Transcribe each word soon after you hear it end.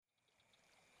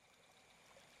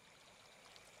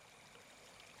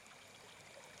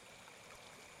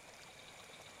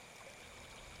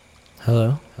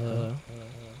Hello?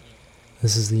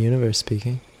 This is the universe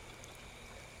speaking.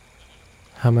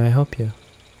 How may I help you?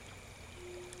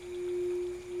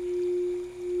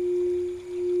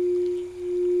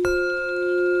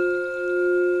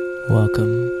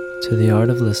 Welcome to the Art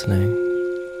of Listening.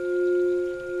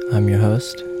 I'm your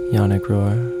host, Yannick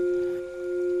Rohr.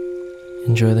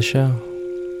 Enjoy the show.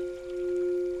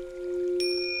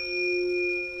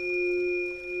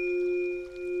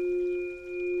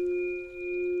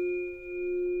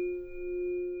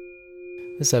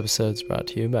 This episode is brought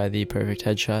to you by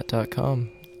theperfectheadshot.com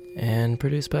and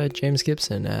produced by James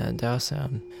Gibson at TAO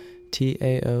Sound,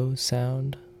 TAO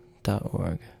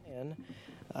Sound.org.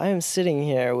 I am sitting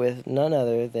here with none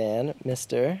other than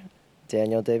Mr.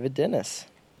 Daniel David Dennis.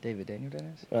 David Daniel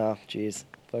Dennis? Oh, jeez.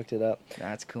 Fucked it up.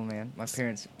 That's cool, man. My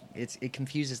parents, it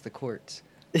confuses the courts.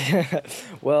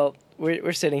 Well,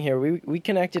 we're sitting here. We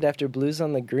connected after Blues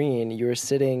on the Green. You were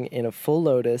sitting in a full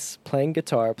Lotus, playing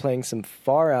guitar, playing some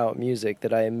far-out music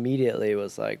that I immediately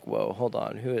was like, whoa, hold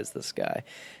on, who is this guy?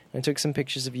 And I took some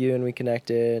pictures of you, and we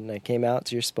connected, and I came out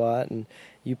to your spot, and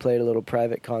you played a little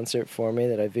private concert for me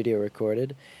that I video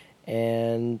recorded.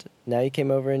 And now you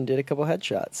came over and did a couple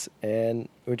headshots, and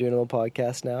we're doing a little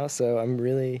podcast now, so I'm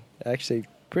really actually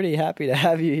pretty happy to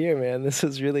have you here, man. This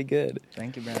was really good.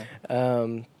 Thank you, brother.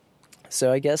 So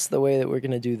I guess the way that we're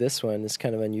going to do this one is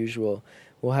kind of unusual.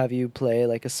 We'll have you play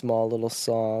like a small little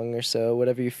song or so,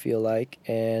 whatever you feel like,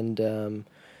 and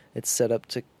it's set up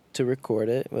to record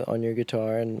it on your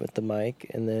guitar and with the mic,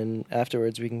 and then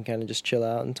afterwards we can kind of just chill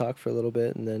out and talk for a little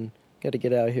bit, and then got to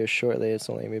get out of here shortly. It's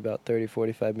only going to be about 30,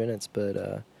 45 minutes,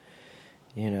 but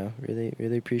really,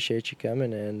 really appreciate you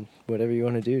coming, and whatever you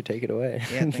want to do, take it away.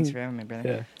 Yeah, thanks for having me, brother.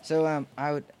 Yeah. So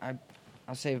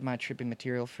I'll save my tripping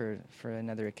material for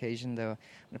another occasion, though. I'm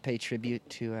going to pay tribute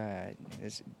to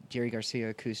this Jerry Garcia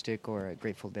acoustic or a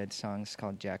Grateful Dead song. It's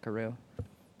called Jackaroo.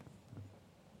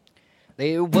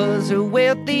 There was a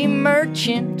wealthy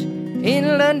merchant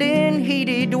in London, he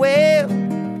did dwell.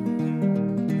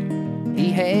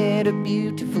 He had a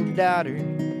beautiful daughter,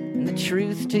 and the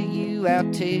truth to you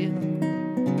I'll tell.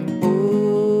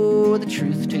 Oh, the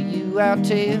truth to you I'll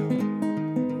tell.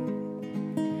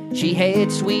 She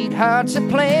had sweethearts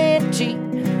aplenty,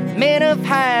 men of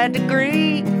high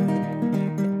degree,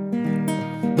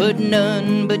 but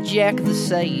none but Jack the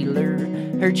Sailor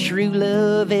her true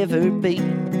love ever be.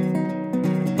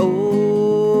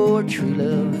 Oh, her true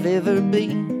love ever be.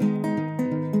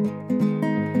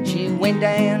 She went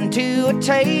down to a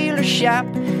tailor shop,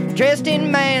 dressed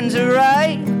in man's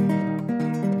array.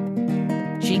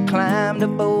 She climbed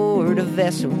aboard a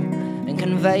vessel and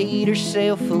conveyed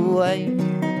herself away.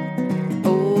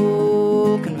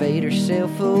 Conveyed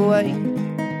herself away.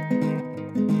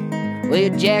 Well,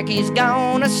 Jackie's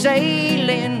gone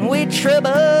a-sailing with trouble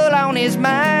on his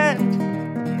mind.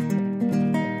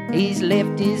 He's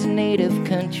left his native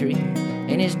country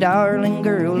and his darling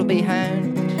girl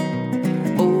behind.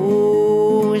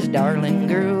 Oh, his darling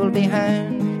girl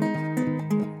behind.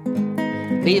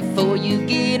 Before you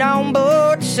get on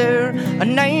board, sir, a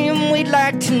name we'd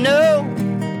like to know.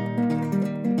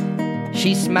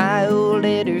 She smiled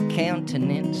at her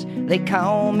countenance. They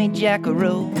call me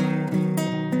Jackaroo.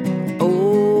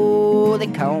 Oh, they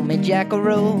call me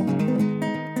Jackaroo.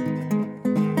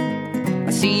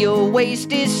 I see your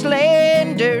waist is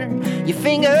slender, your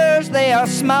fingers they are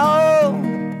small,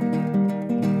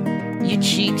 your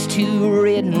cheeks too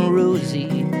red and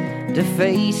rosy to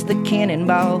face the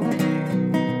cannonball.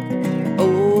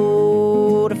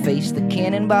 Oh, to face the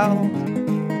cannonball.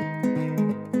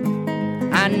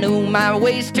 I know my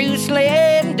waist too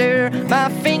slender, my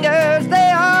fingers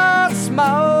they are small,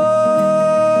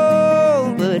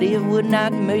 but it would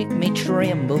not make me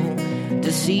tremble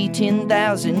to see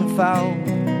 10,000 fall.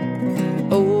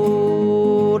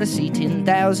 Oh, to see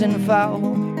 10,000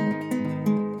 fall.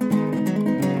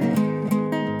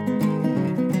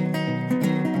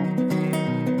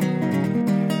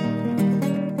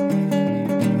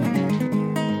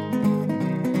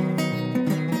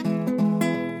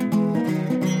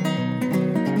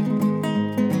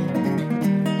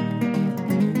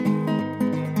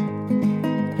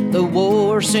 The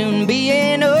war soon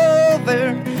being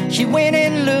over, she went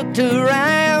and looked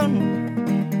around.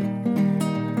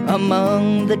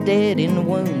 Among the dead and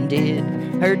wounded,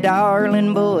 her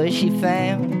darling boy she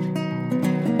found.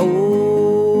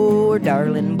 Oh, her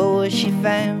darling boy she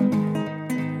found.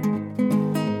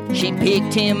 She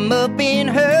picked him up in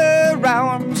her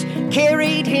arms,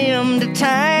 carried him to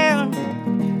town.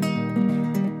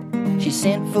 She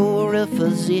sent for a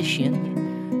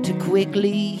physician to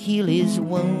quickly heal his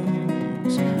wounds.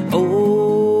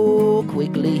 Oh,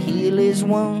 quickly heal his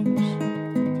wounds.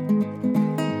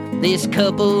 This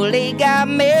couple, they got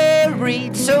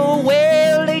married so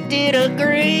well they did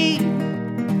agree.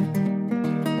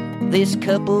 This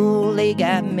couple, they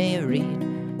got married,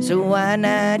 so why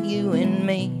not you and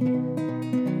me?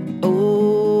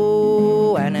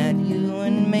 Oh, why not you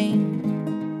and me?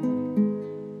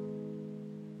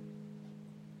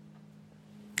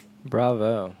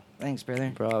 Bravo. Thanks,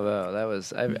 brother. Bravo. That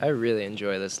was, I really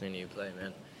enjoy listening to you play,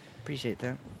 man. Appreciate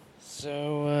that.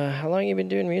 So, how long you been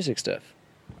doing music stuff?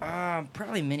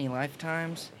 Probably many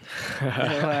lifetimes.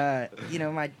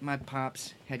 So, my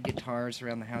pops had guitars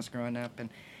around the house growing up, and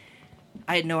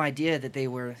I had no idea that they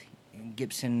were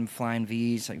Gibson Flying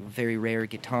V's, like very rare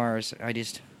guitars. I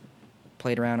just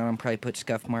played around on them, probably put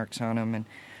scuff marks on them, and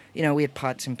we had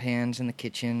pots and pans in the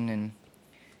kitchen, and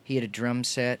he had a drum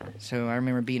set. So I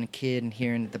remember being a kid and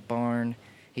hearing the barn.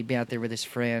 He'd be out there with his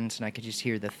friends, and I could just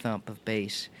hear the thump of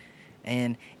bass.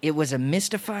 And it was a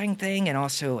mystifying thing and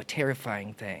also a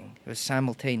terrifying thing. It was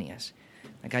simultaneous.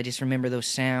 Like, I just remember those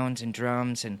sounds and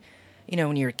drums, and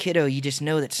when you're a kiddo, you just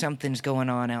know that something's going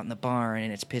on out in the barn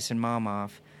and it's pissing mom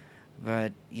off.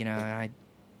 But,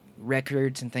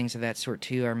 records and things of that sort,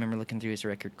 too. I remember looking through his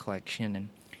record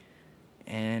collection,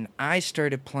 and I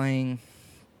started playing...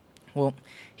 Well,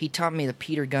 he taught me the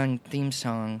Peter Gunn theme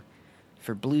song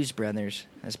for Blues Brothers.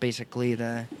 That's basically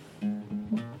the...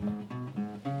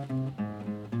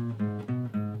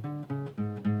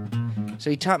 So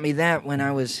he taught me that when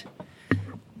I was,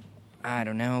 I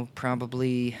don't know,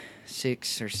 probably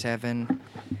 6 or 7.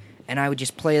 And I would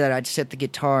just play that. I'd set the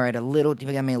guitar at a little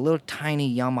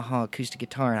tiny Yamaha acoustic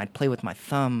guitar, and I'd play with my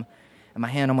thumb and my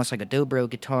hand almost like a dobro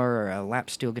guitar or a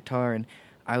lap steel guitar, and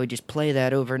I would just play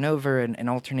that over and over and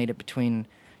alternate it between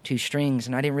 2 strings.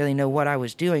 And I didn't really know what I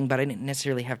was doing, but I didn't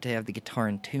necessarily have to have the guitar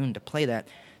in tune to play that.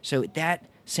 So that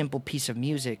simple piece of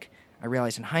music, I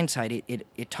realized in hindsight,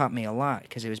 it taught me a lot,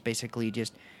 because it was basically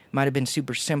just, might have been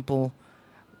super simple,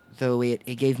 though it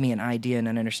gave me an idea and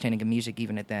an understanding of music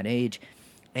even at that age.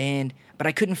 But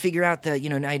I couldn't figure out I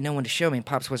had no one to show me, and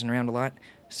Pops wasn't around a lot,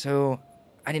 so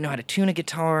I didn't know how to tune a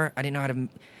guitar. I didn't know how to...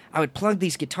 I would plug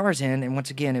these guitars in, and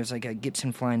once again, it was like a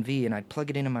Gibson Flying V, and I'd plug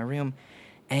it into my room,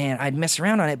 and I'd mess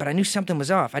around on it, but I knew something was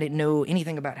off. I didn't know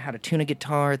anything about how to tune a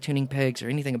guitar, tuning pegs, or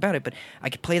anything about it, but I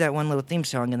could play that one little theme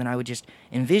song, and then I would just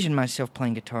envision myself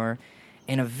playing guitar,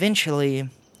 and eventually,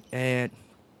 at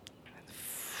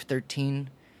 13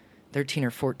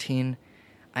 or 14,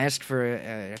 I asked for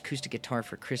an acoustic guitar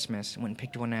for Christmas. Went and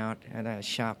picked one out at a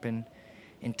shop in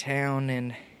town,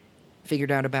 and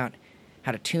figured out about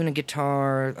how to tune a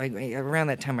guitar. Like, around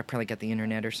that time, I probably got the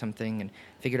internet or something, and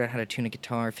figured out how to tune a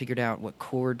guitar, figured out what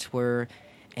chords were,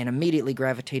 and immediately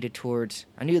gravitated towards...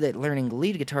 I knew that learning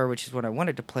lead guitar, which is what I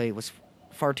wanted to play, was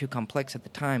far too complex at the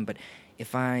time, but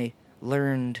if I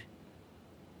learned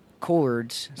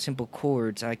chords, simple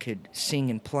chords, I could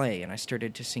sing and play, and I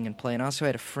started to sing and play. And I also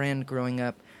had a friend growing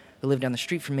up who lived down the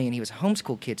street from me, and he was a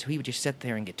homeschool kid, so he would just sit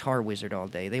there and guitar wizard all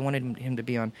day. They wanted him to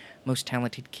be on Most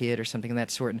Talented Kid or something of that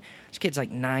sort, and this kid's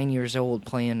like 9 years old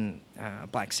playing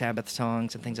Black Sabbath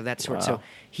songs and things of that sort. Wow. So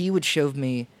he would show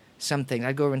me something.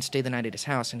 I'd go over and stay the night at his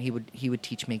house, and he would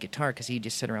teach me guitar, because he'd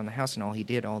just sit around the house, and all he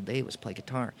did all day was play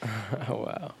guitar. Oh,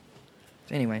 wow.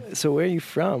 So anyway. So where are you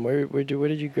from? Where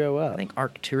did you grow up? I think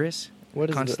Arcturus. What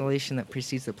is constellation that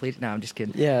precedes the Pleiades? No, I'm just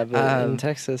kidding. Yeah, but in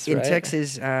Texas, right? In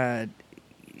Texas,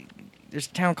 there's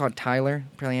a town called Tyler.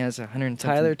 Probably has 100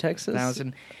 Tyler, Texas?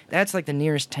 thousand. That's like the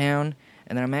nearest town.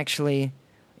 And then I'm actually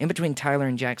in between Tyler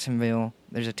and Jacksonville.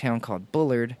 There's a town called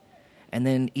Bullard, and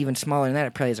then even smaller than that,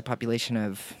 it probably has a population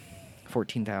of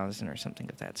 14,000 or something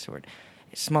of that sort.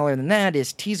 Smaller than that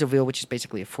is Teasville, which is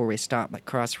basically a 4-way stop, like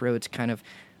crossroads kind of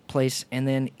place. And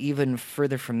then even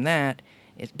further from that,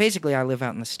 it's basically I live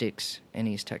out in the sticks in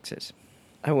East Texas.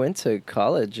 I went to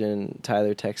college in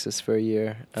Tyler, Texas for a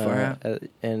year.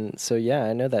 And so, yeah,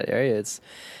 I know that area. It's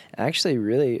actually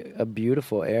really a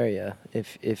beautiful area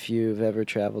if you've ever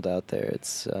traveled out there.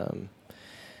 It's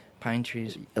pine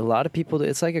trees. A lot of people,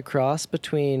 it's like a cross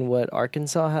between what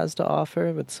Arkansas has to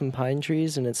offer with some pine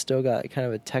trees, and it's still got kind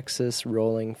of a Texas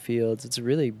rolling fields. It's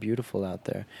really beautiful out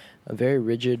there. A very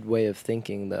rigid way of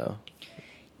thinking, though.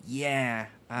 Yeah.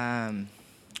 I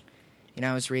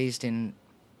was raised in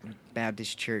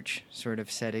Baptist church sort of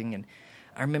setting, and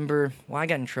I remember, I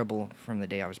got in trouble from the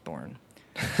day I was born.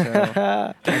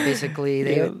 So basically,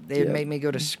 they would make me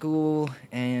go to school,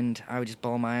 and I would just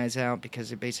bawl my eyes out,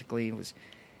 because it basically was,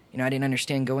 I didn't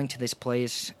understand going to this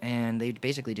place, and they'd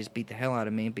basically just beat the hell out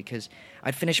of me, because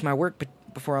I'd finish my work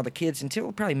before all the kids.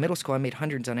 Until probably middle school, I made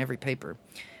hundreds on every paper.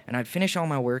 And I'd finish all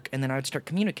my work, and then I would start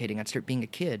communicating. I'd start being a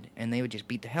kid, and they would just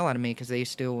beat the hell out of me, because they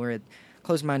still were at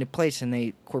closed-minded place, and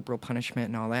they corporal punishment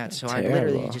and all that. So I Terrible.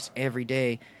 literally just every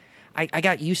day, I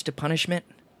got used to punishment.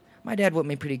 My dad whipped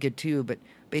me pretty good too, but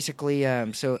basically,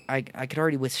 so I could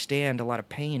already withstand a lot of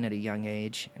pain at a young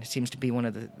age, and it seems to be one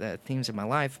of the themes of my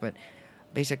life. But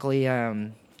basically, I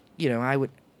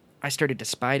started to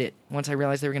spite it once I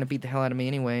realized they were going to beat the hell out of me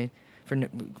anyway for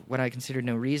what I considered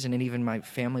no reason, and even my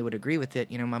family would agree with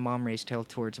it. My mom raised hell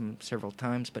towards them several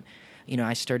times, but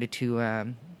I started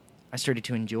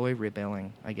to enjoy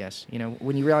rebelling, I guess.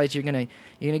 When you realize you're gonna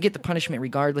get the punishment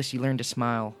regardless, you learn to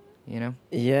smile.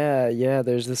 Yeah,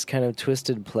 there's this kind of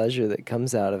twisted pleasure that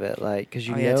comes out of it, like, because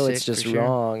it's just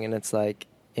wrong, and it's like,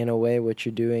 in a way, what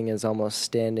you're doing is almost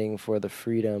standing for the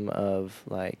freedom of,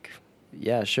 like,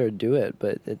 yeah, sure, do it,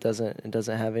 but it doesn't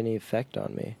have any effect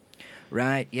on me.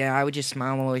 Right. Yeah, I would just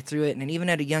smile all the way through it, and even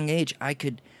at a young age, I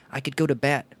could go to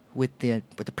bat with the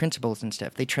principals and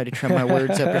stuff. They try to trim my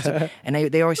words up, or something. And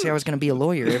they always say I was going to be a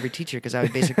lawyer, every teacher, because I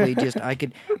would basically I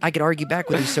could argue back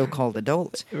with these so-called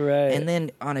adults. Right. And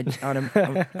then on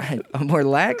a more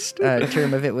lax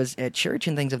term of it was at church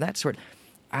and things of that sort.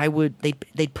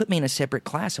 They'd put me in a separate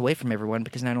class away from everyone,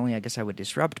 because not only I guess I would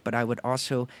disrupt, but I would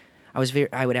also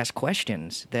I would ask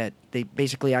questions that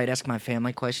I'd ask my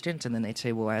family questions, and then they'd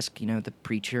say, "Well, ask the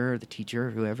preacher or the teacher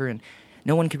or whoever," and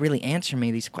no one could really answer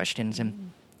me these questions.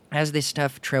 And as this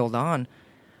stuff trailed on,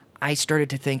 I started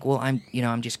to think, well,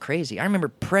 I'm just crazy. I remember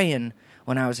praying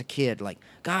when I was a kid, like,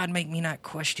 God, make me not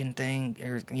question things,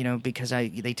 or because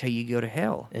they tell you go to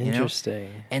hell. Interesting.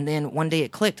 And then one day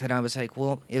it clicked, and I was like,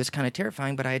 well, it was kind of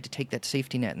terrifying, but I had to take that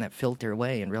safety net and that filter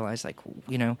away and realize, like,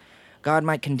 God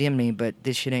might condemn me, but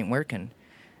this shit ain't working.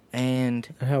 And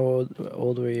how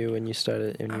old were you when you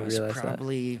started? When you realized that? I was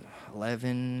probably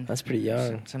 11. That's pretty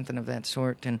young. Something of that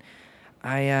sort. And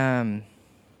I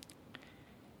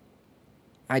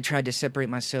tried to separate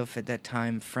myself at that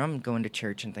time from going to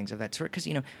church and things of that sort, because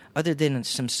other than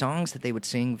some songs that they would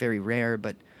sing, very rare,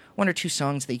 but one or two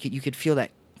songs that you could feel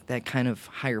that kind of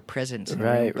higher presence.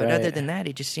 Right. But other than that,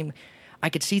 it just seemed I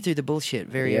could see through the bullshit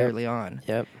very early on.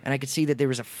 Yep. And I could see that there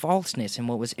was a falseness in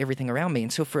what was everything around me.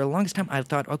 And so for a longest time, I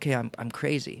thought, okay, I'm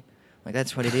crazy. Like,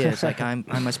 that's what it is. Like, I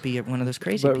must be one of those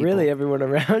crazy people. But really, everyone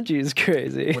around you is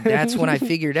crazy. Well, that's when I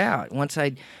figured out. Once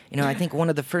I think one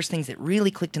of the first things that really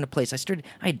clicked into place,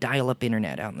 I'd dial up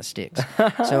internet out in the sticks.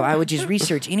 So I would just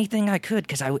research anything I could,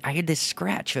 because I had this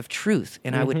scratch of truth,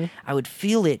 and I would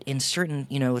feel it in certain,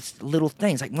 little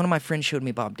things. Like, one of my friends showed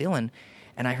me Bob Dylan,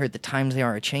 and I heard The Times They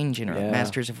Are A-Changin', or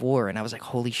Masters of War, and I was like,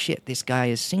 holy shit, this guy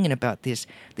is singing about this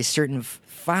certain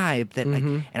vibe that,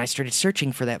 and I started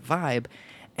searching for that vibe.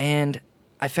 And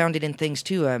I found it in things,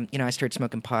 too. I started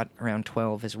smoking pot around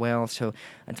 12 as well. So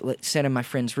I sat in my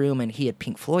friend's room, and he had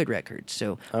Pink Floyd records.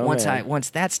 So once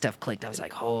that stuff clicked, I was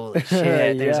like, holy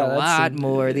shit, there's a lot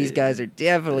more. These guys are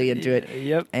definitely into it.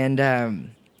 Yep. And,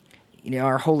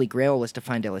 our holy grail was to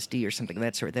find LSD or something of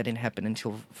that sort. That didn't happen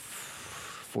until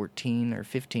 14 or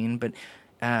 15. But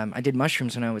I did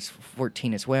mushrooms when I was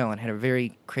 14 as well, and had a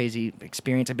very crazy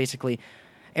experience.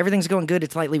 Everything's going good.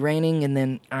 It's lightly raining, and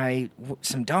then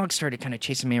some dogs started kind of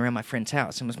chasing me around my friend's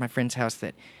house. And it was my friend's house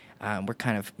that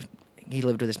he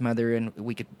lived with his mother, and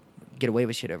we could get away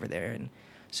with shit over there. And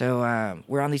so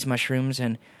we're on these mushrooms,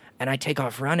 and I take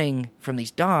off running from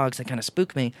these dogs that kind of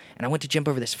spook me. And I went to jump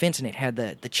over this fence, and it had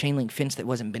the chain link fence that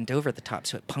wasn't bent over at the top,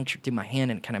 so it punctured through my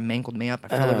hand and kind of mangled me up. I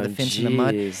fell over the fence in the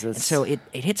mud. And so it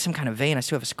hit some kind of vein. I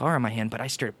still have a scar on my hand, but I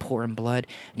started pouring blood.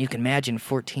 And you can imagine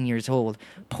 14 years old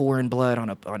pouring blood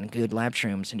on good lab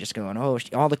shrooms and just going, oh,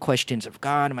 all the questions of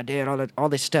God and my dad, all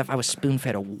this stuff. I was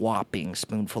spoon-fed a whopping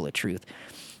spoonful of truth.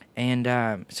 And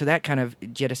so that kind of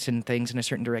jettisoned things in a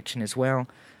certain direction as well.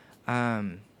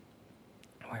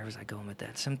 Where was I going with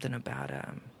that? Something about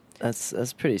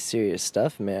That's pretty serious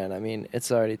stuff, man. I mean,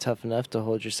 it's already tough enough to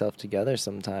hold yourself together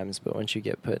sometimes, but once you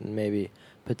get put in maybe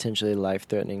potentially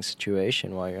life-threatening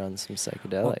situation while you're on some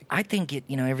psychedelic. Well, I think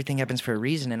everything happens for a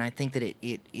reason, and I think that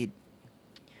it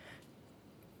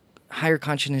higher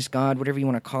consciousness, God, whatever you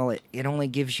want to call it, it only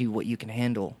gives you what you can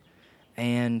handle,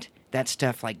 and that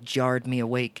stuff like jarred me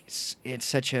awake. It's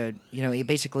such a it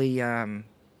basically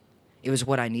it was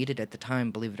what I needed at the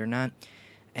time, believe it or not.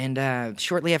 And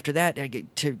shortly after that,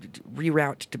 to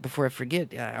reroute, before I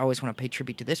forget, I always want to pay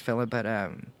tribute to this fella, but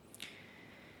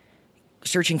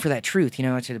searching for that truth,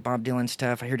 I said Bob Dylan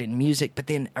stuff, I heard it in music, but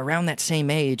then around that same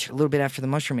age, a little bit after the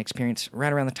mushroom experience,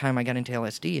 right around the time I got into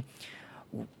LSD,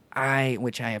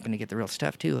 which I happened to get the real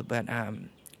stuff too, but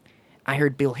I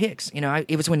heard Bill Hicks.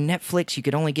 It was when Netflix, you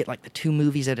could only get like the 2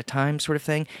 movies at a time sort of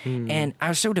thing. And I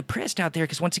was so depressed out there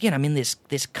because once again, I'm in this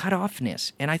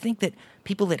cut-offness. And I think that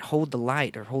people that hold the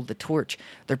light or hold the torch,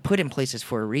 they're put in places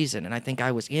for a reason. And I think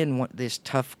I was in this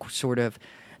tough sort of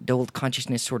dulled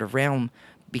consciousness sort of realm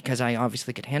because I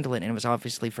obviously could handle it. And it was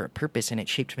obviously for a purpose, and it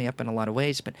shaped me up in a lot of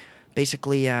ways. But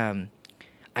basically, I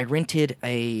rented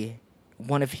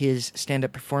one of his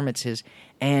stand-up performances,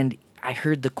 and I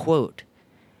heard the quote.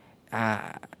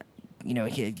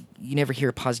 You never hear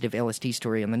a positive LSD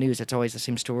story on the news. It's always the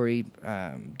same story.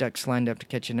 Ducks lined up to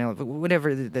catch an elephant,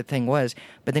 whatever the thing was.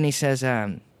 But then he says,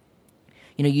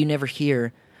 you never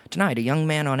hear, tonight a young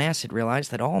man on acid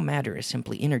realized that all matter is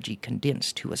simply energy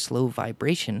condensed to a slow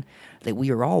vibration, that we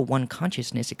are all one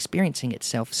consciousness experiencing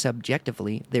itself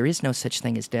subjectively. There is no such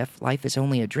thing as death. Life is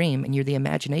only a dream, and you're the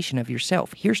imagination of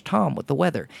yourself. Here's Tom with the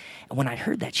weather. And when I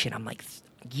heard that shit, I'm like,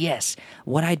 yes,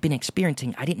 what I'd been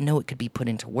experiencing, I didn't know it could be put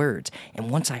into words.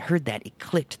 And once I heard that, it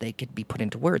clicked that it could be put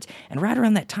into words. And right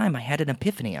around that time, I had an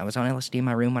epiphany. I was on LSD in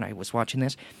my room when I was watching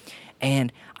this.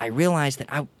 And I realized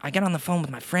that I got on the phone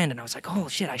with my friend, and I was like, oh,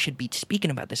 shit, I should be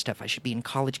speaking about this stuff. I should be in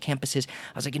college campuses.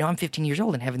 I was like, I'm 15 years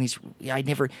old and having these – I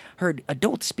never heard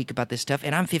adults speak about this stuff,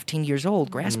 and I'm 15 years old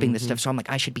grasping this stuff. So I'm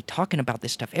like, I should be talking about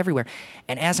this stuff everywhere.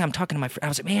 And as I'm talking to my friend, I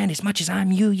was like, man, as much as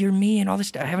I'm you, you're me, and all this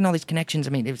stuff, having all these connections.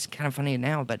 I mean, it was kind of funny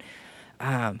now, but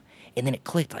and then it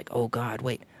clicked like, oh, God,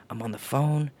 wait, I'm on the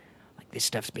phone. Like, this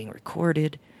stuff's being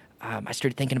recorded. I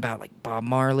started thinking about, like, Bob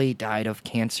Marley died of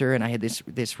cancer, and I had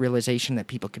this realization that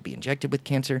people could be injected with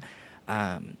cancer.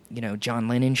 John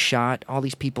Lennon shot, all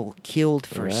these people killed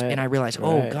first, and I realized,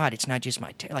 oh, God, it's not just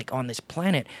like, on this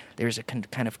planet, there's a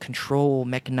kind of control,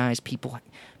 mechanized people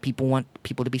want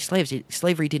people to be slaves.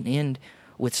 Slavery didn't end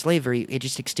with slavery, it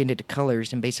just extended to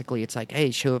colors, and basically it's like,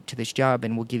 hey, show up to this job,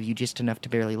 and we'll give you just enough to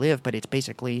barely live, but it's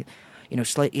basically...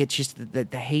 it's just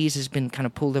that the haze has been kind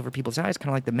of pulled over people's eyes, kind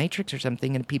of like the Matrix or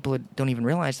something, and people don't even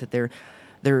realize that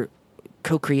they're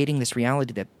co-creating this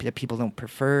reality that people don't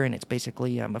prefer, and it's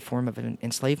basically a form of an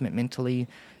enslavement, mentally,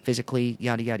 physically,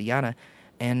 yada, yada, yada.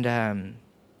 And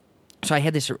so I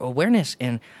had this awareness,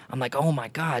 and I'm like, oh, my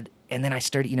God. And then I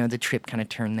started, the trip kind of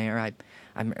turned there.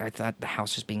 I thought the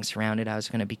house was being surrounded. I was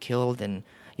going to be killed, and...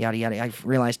 yada, yada. I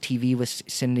realized TV was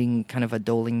sending kind of a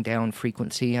doling down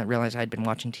frequency. I realized I'd been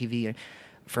watching TV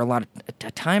for a lot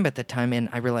of time at the time, and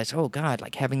I realized, oh, God,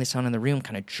 like having this on in the room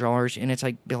kind of jars, and it's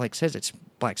like Bill Hicks says, it's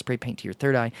black spray paint to your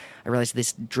third eye. I realized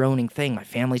this droning thing, my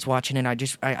family's watching it,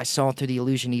 I saw through the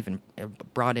illusion even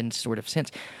brought in sort of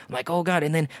sense. I'm like, oh, God,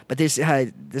 and then, but this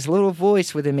little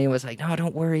voice within me was like, no,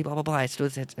 don't worry, blah, blah, blah. I still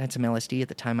had some LSD at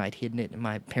the time. I'd hidden it in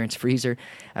my parents' freezer,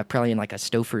 probably in like a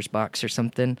Stouffer's box or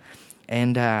something.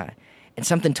 And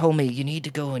something told me, you need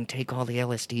to go and take all the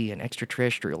LSD, and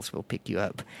extraterrestrials will pick you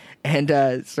up. And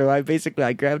so I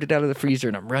grabbed it out of the freezer,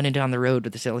 and I'm running down the road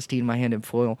with this LSD in my hand in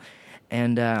foil.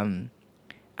 And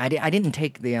I didn't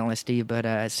take the LSD,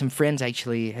 but some friends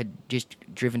actually had just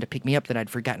driven to pick me up that I'd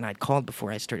forgotten I'd called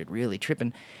before I started really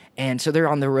tripping. And so they're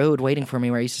on the road waiting for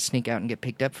me where I used to sneak out and get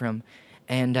picked up from.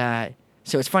 And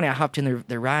so it's funny, I hopped in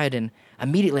their ride, and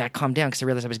immediately I calmed down because I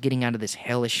realized I was getting out of this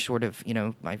hellish sort of,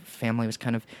 my family was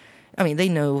kind of, I mean, they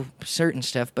know certain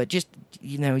stuff, but just,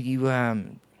 you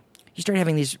start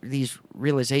having these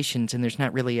realizations, and there's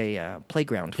not really a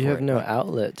playground for it. You have no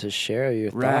outlet to share your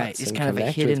thoughts. Right, it's kind of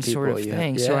a hidden sort of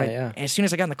thing. As soon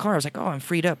as I got in the car, I was like, oh, I'm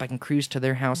freed up. I can cruise to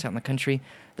their house out in the country.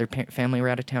 Their family were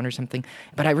out of town or something.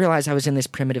 But I realized I was in this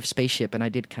primitive spaceship, and I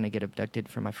did kind of get abducted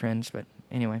from my friends, but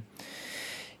anyway.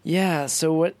 Yeah,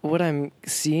 so what I'm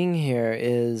seeing here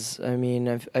is, I mean,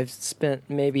 I've spent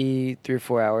maybe 3 or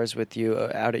 4 hours with you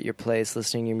out at your place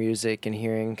listening to your music and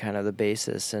hearing kind of the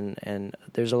basis, and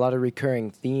there's a lot of recurring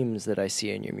themes that I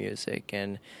see in your music,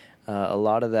 and a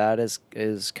lot of that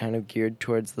is kind of geared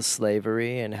towards the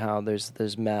slavery and how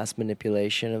there's mass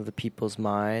manipulation of the people's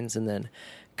minds, and then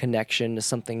connection to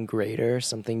something greater,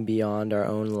 something beyond our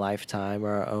own lifetime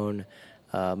or our own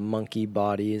monkey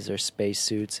bodies or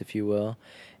spacesuits, if you will.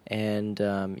 And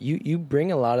you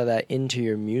bring a lot of that into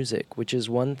your music, which is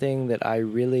one thing that I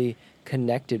really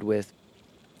connected with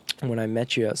when I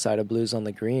met you outside of Blues on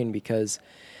the Green, because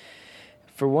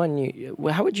for one,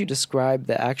 how would you describe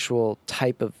the actual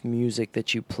type of music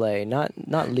that you play? Not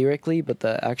lyrically, but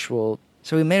the actual...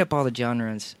 So we made up all the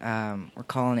genres. We're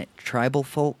calling it tribal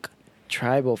folk.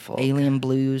 Tribal folk. Alien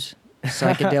blues,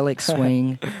 psychedelic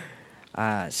swing,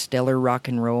 stellar rock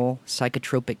and roll,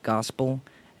 psychotropic gospel,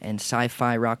 and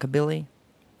sci-fi rockabilly.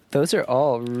 Those are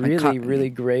all really, really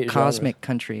great cosmic genres.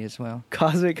 country as well.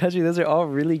 Cosmic country, those are all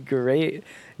really great.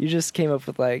 You just came up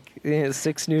with like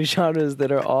 6 new genres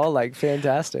that are all like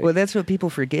fantastic. Well, that's what people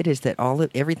forget is that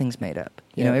everything's made up.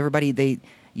 You know, everybody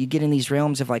you get in these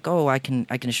realms of like, oh, I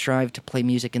can strive to play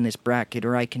music in this bracket,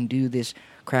 or I can do this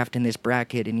craft in this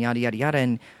bracket, and yada yada yada.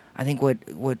 And I think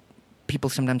what people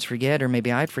sometimes forget, or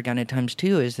maybe I'd forgotten at times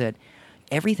too, is that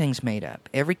everything's made up.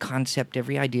 Every concept,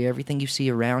 every idea, everything you see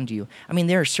around you. I mean,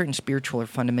 there are certain spiritual or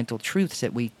fundamental truths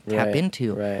that we tap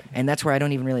into. Right. And that's where I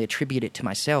don't even really attribute it to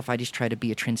myself. I just try to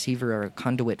be a transceiver or a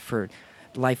conduit for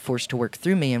life force to work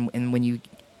through me. And when you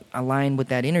align with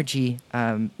that energy,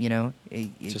 you know,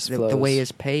 the way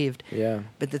is paved. Yeah.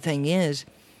 But the thing is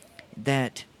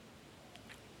that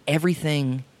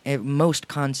most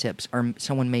concepts are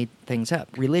someone made things up.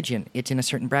 Religion, it's in a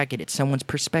certain bracket. It's someone's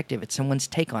perspective. It's someone's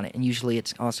take on it. And usually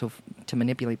it's also to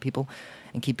manipulate people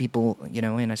and keep people, you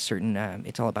know, in a certain...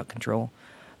 it's all about control.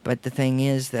 But the thing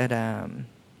is that,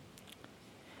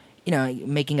 you know,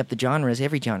 making up the genres,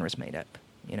 every genre is made up,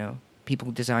 you know.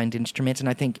 People designed instruments, and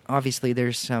I think obviously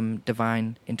there's some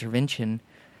divine intervention.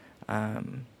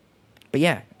 But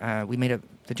yeah, we made up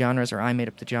the genres, or I made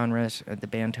up the genres. The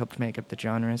band helped make up the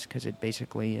genres because it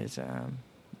basically is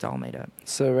it's all made up.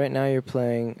 So right now you're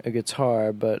playing a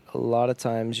guitar, but a lot of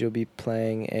times you'll be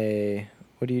playing a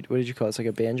what did you call it? It's like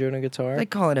a banjo and a guitar. They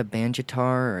call it a banjitar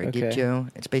or a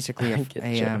gitjo. It's basically a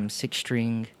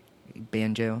 6-string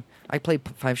banjo. I play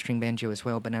 5-string banjo as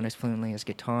well, but not as fluently as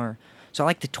guitar. So I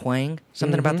like the twang,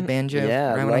 something about the banjo.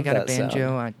 Yeah, right I when I love got a that banjo,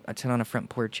 sound. I'd sit on a front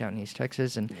porch out in East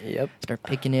Texas and Yep. start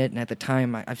picking it. And at the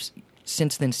time, I've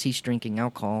since then ceased drinking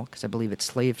alcohol because I believe it's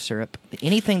slave syrup.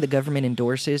 Anything the government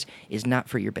endorses is not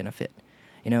for your benefit.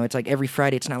 You know, it's like every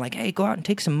Friday, it's not like, hey, go out and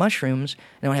take some mushrooms.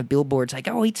 They don't have billboards like,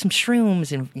 oh, eat some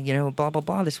shrooms and, you know, blah, blah,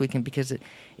 blah this weekend, because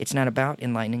it's not about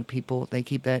enlightening people. They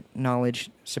keep that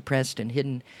knowledge suppressed and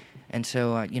hidden. And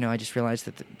so, you know, I just realized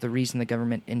that the reason the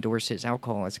government endorses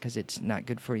alcohol is because it's not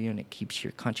good for you and it keeps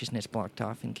your consciousness blocked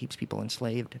off and keeps people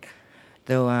enslaved.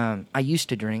 Though I used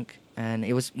to drink, and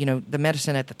it was, you know, the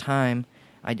medicine at the time.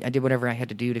 I did whatever I had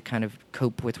to do to kind of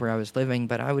cope with where I was living,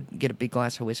 but I would get a big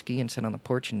glass of whiskey and sit on the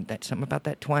porch, and that's something about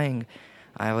that twang.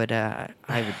 The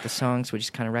songs would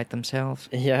just kind of write themselves.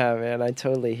 Yeah, man, I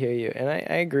totally hear you. And I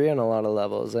agree on a lot of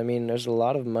levels. I mean, there's a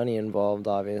lot of money involved,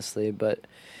 obviously, but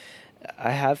I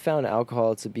have found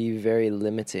alcohol to be very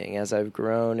limiting as I've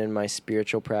grown in my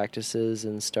spiritual practices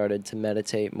and started to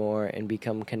meditate more and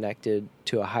become connected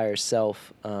to a higher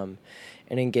self,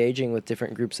 and engaging with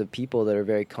different groups of people that are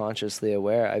very consciously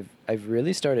aware. I've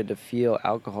really started to feel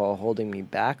alcohol holding me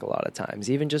back a lot of times.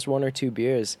 Even just 1 or 2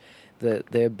 beers,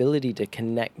 the ability to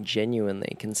connect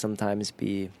genuinely can sometimes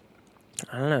be,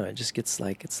 I don't know, it just gets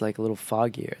like, it's like a little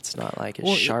foggier. It's not like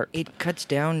it's sharp. It cuts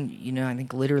down, you know, I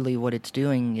think literally what it's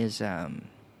doing is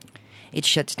it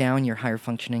shuts down your higher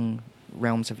functioning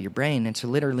realms of your brain. And so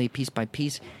literally piece by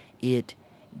piece, it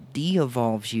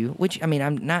de-evolves you, which, I mean,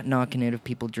 I'm not knocking it if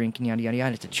people drink and yada, yada,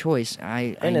 yada. It's a choice.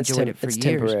 I enjoyed it for years. It's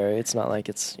temporary. It's not like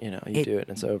it's, you know, you do it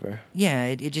and it's over.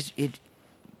 Yeah,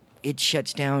 it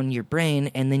shuts down your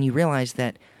brain, and then you realize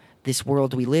that this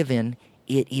world we live in,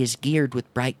 it is geared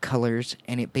with bright colors,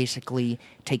 and it basically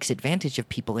takes advantage of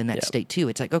people in that state too.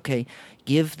 It's like, okay,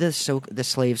 give the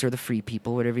slaves or the free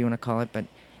people, whatever you want to call it, but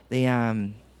they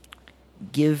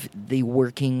give the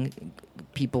working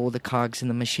people, the cogs in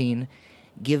the machine,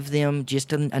 give them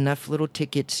just enough little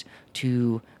tickets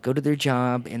to go to their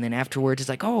job, and then afterwards it's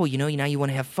like, oh, you know, now you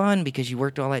want to have fun because you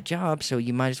worked all that job, so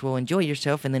you might as well enjoy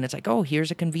yourself. And then it's like, oh,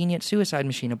 here's a convenient suicide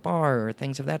machine, a bar, or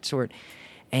things of that sort.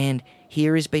 And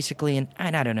here is basically I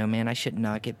don't know, man, I shouldn't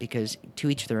knock it because to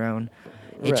each their own.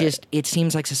 It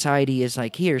seems like society is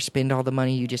like, here, spend all the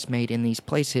money you just made in these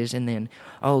places, and then,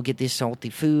 oh, get this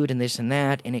salty food and this and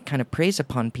that, and it kind of preys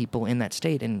upon people in that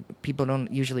state, and people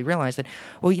don't usually realize that,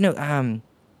 well, you know,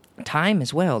 time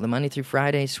as well, the Monday through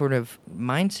Friday sort of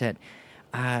mindset.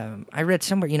 I read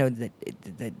somewhere, you know, that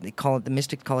they call it, the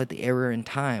mystics call it the error in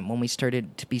time, when we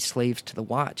started to be slaves to the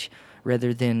watch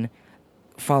rather than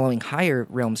following higher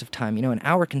realms of time. You know, an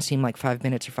hour can seem like 5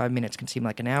 minutes, or 5 minutes can seem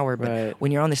like an hour, but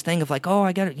when you're on this thing of like, oh,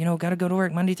 I got to go to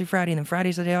work Monday through Friday, and then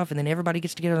Friday's the day off, and then everybody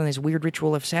gets together on this weird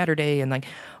ritual of Saturday, and like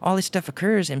all this stuff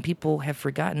occurs, and people have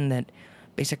forgotten that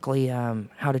basically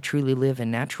how to truly live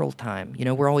in natural time. You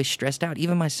know, we're always stressed out.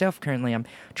 Even myself currently, I'm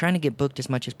trying to get booked as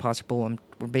much as possible.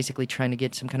 We're basically trying to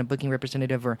get some kind of booking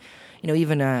representative, or, you know,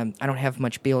 even I don't have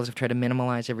much bills. I've tried to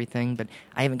minimalize everything, but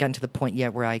I haven't gotten to the point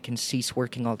yet where I can cease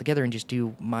working altogether and just do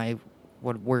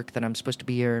what work that I'm supposed to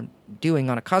be here doing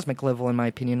on a cosmic level, in my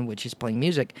opinion, which is playing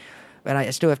music. But I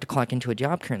still have to clock into a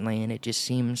job currently, and it just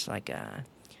seems like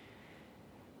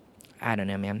I don't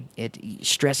know, man.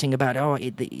 Stressing about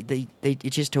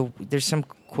it's just there's some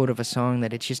quote of a song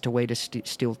that it's just a way to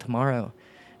steal tomorrow,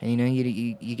 and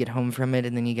you get home from it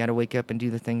and then you got to wake up and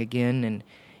do the thing again, and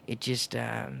it just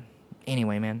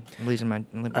anyway, man. I'm losing my.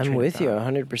 I'm with you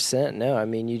 100%. No, I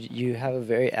mean you have a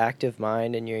very active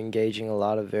mind and you're engaging a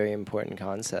lot of very important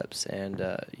concepts, and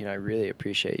I really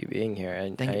appreciate you being here.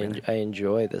 And Thank you, I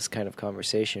enjoy this kind of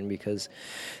conversation because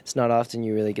it's not often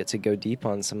you really get to go deep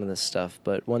on some of this stuff.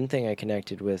 But one thing I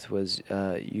connected with was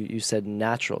you said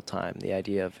natural time, the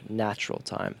idea of natural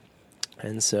time.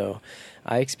 And so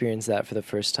I experienced that for the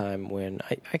first time when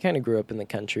I kind of grew up in the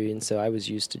country, and so I was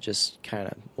used to just kind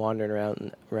of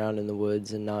wandering around in the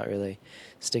woods and not really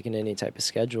sticking to any type of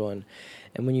schedule. And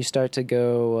when you start to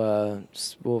go,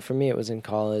 well, for me it was in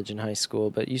college and high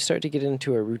school, but you start to get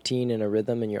into a routine and a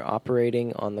rhythm, and you're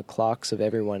operating on the clocks of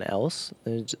everyone else,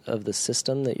 of the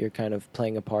system that you're kind of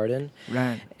playing a part in.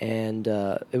 Right. And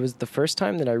it was the first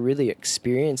time that I really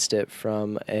experienced it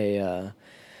from a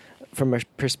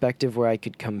perspective where I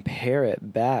could compare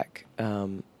it back,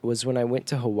 was when I went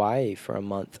to Hawaii for a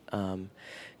month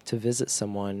to visit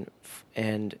someone,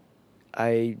 and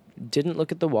I didn't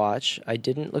look at the watch, I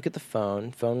didn't look at the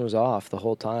phone was off the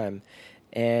whole time,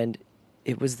 and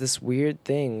it was this weird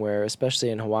thing where, especially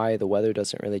in Hawaii, the weather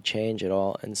doesn't really change at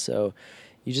all, and so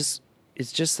it's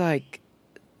just like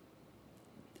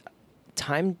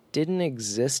time didn't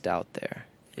exist out there.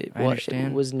 I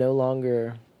understand. It was no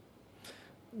longer...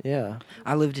 Yeah.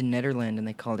 I lived in Nederland, and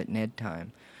they called it Ned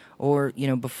time. Or,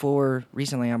 before,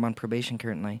 recently I'm on probation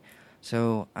currently,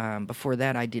 so before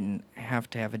that I didn't have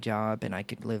to have a job, and I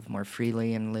could live more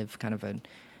freely and live kind of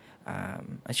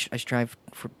I strive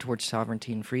towards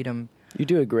sovereignty and freedom. You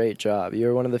do a great job.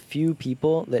 You're one of the few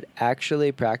people that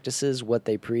actually practices what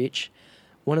they preach.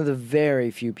 One of the very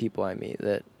few people I meet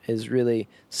that is really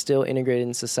still integrated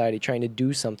in society, trying to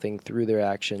do something through their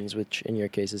actions, which in your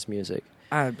case is music.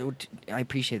 I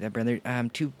appreciate that, brother.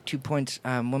 Two points.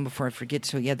 One before I forget.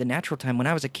 So yeah, the natural time. When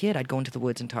I was a kid, I'd go into the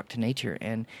woods and talk to nature,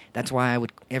 and that's why I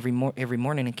would every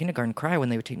morning in kindergarten cry when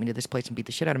they would take me to this place and beat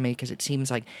the shit out of me, because it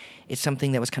seems like it's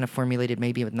something that was kind of formulated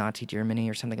maybe with Nazi Germany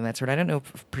or something of that sort. I don't know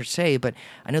per se, but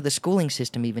I know the schooling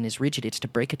system even is rigid. It's to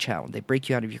break a child. They break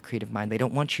you out of your creative mind. They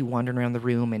don't want you wandering around the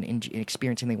room and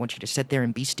experiencing. They want you to sit there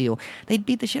and be still. They'd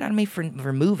beat the shit out of me for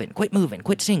moving. Quit moving.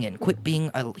 Quit singing. Quit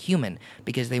being a human,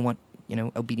 because they want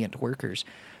obedient workers.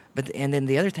 And then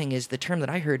the other thing is, the term that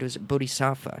I heard was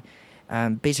bodhisattva.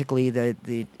 Basically,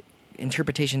 the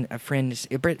interpretation, a friend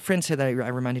said that I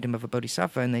reminded him of a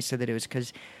bodhisattva, and they said that it was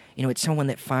because, it's someone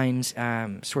that finds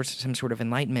some sort of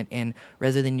enlightenment, and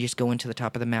rather than just going to the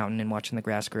top of the mountain and watching the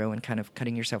grass grow and kind of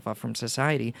cutting yourself off from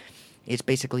society, it's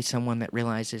basically someone that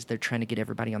realizes they're trying to get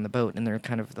everybody on the boat, and they're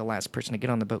kind of the last person to get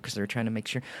on the boat because they're trying to make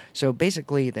sure. So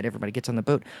basically, that everybody gets on the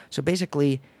boat. So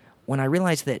basically, when I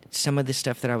realized that some of the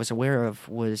stuff that I was aware of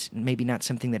was maybe not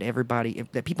something that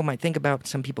that people might think about,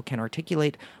 some people can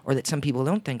articulate, or that some people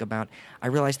don't think about, I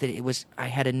realized that I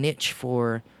had a niche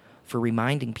for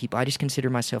reminding people. I just consider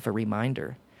myself a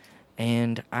reminder,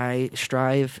 and I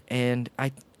strive, and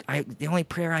the only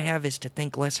prayer I have is to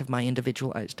think less of my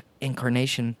individualized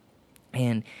incarnation,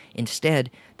 and instead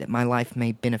that my life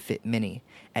may benefit many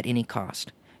at any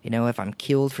cost. If I'm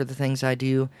killed for the things I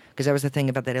do, because that was the thing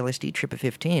about that LSD trip at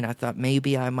 15. I thought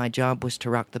maybe my job was to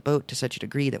rock the boat to such a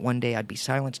degree that one day I'd be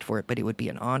silenced for it, but it would be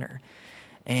an honor.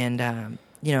 And,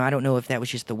 I don't know if that was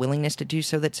just the willingness to do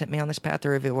so that sent me on this path,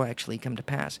 or if it will actually come to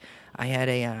pass. I had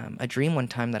a dream one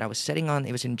time that I was sitting on.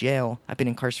 It was in jail. I've been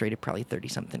incarcerated probably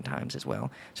 30-something times as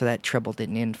well, so that trouble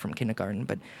didn't end from kindergarten.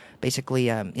 But basically,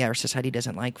 our society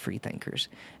doesn't like free thinkers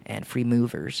and free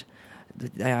movers.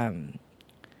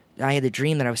 I had a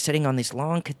dream that I was sitting on these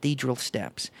long cathedral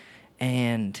steps,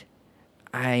 and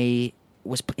I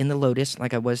was in the Lotus,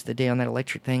 like I was the day on that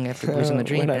electric thing after losing the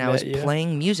dream, and I was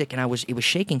playing music, and it was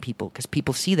shaking people, because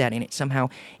people see that, and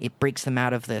it breaks them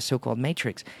out of the so-called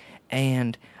matrix.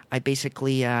 And I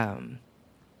basically, I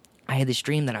had this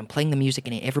dream that I'm playing the music,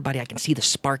 and everybody, I can see the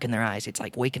spark in their eyes. It's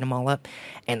like waking them all up,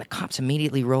 and the cops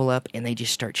immediately roll up, and they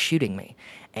just start shooting me.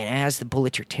 And as the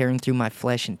bullets are tearing through my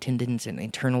flesh and tendons and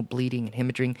internal bleeding and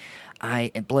hemorrhaging,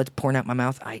 and blood's pouring out my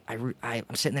mouth, I'm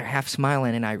sitting there half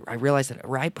smiling, and I realize that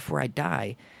right before I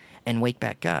die and wake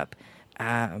back up,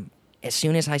 as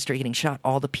soon as I start getting shot,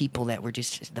 all the people that were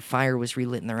just, the fire was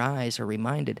relit in their eyes or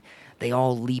reminded, they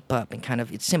all leap up and kind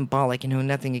of, it's symbolic,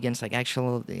 nothing against like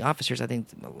the officers. I think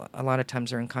a lot of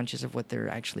times they're unconscious of what they're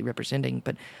actually representing,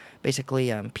 but basically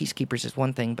peacekeepers is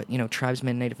one thing, but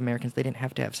tribesmen, Native Americans, they didn't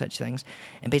have to have such things.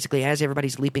 And basically as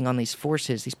everybody's leaping on these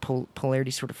forces, these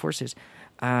polarity sort of forces,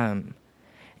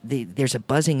 there's a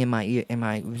buzzing in my ear,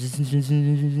 kind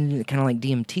of like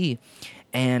DMT,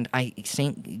 and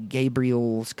St.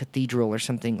 Gabriel's Cathedral or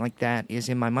something like that is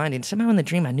in my mind. And somehow in the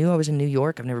dream, I knew I was in New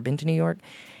York. I've never been to New York,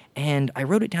 and I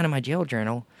wrote it down in my jail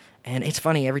journal. And it's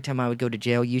funny, every time I would go to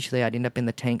jail, usually I'd end up in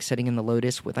the tank sitting in the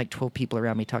Lotus with like 12 people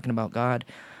around me talking about God.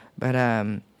 But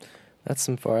that's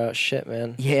some far out shit,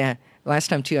 man. Yeah. Last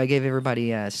time, too, I gave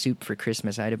everybody soup for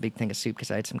Christmas. I had a big thing of soup because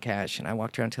I had some cash, and I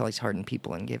walked around to all these hardened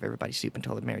people and gave everybody soup and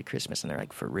told them Merry Christmas, and they're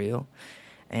like, for real?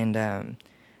 And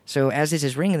so as this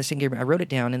is ringing, I wrote it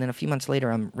down, and then a few months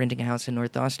later, I'm renting a house in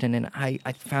North Austin, and I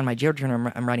found my jail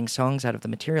journal. I'm writing songs out of the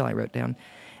material I wrote down.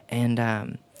 And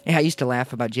yeah, I used to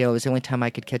laugh about jail. It was the only time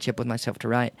I could catch up with myself to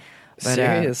write. But,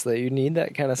 seriously, you need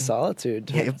that kind of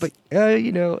solitude. Yeah, but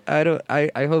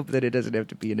I hope that it doesn't have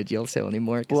to be in a jail cell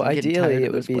anymore. Well, ideally,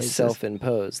 it would be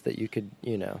self-imposed that you could,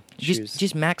 choose.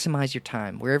 Just maximize your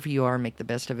time wherever you are. Make the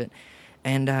best of it,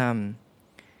 and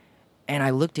I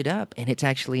looked it up, and it's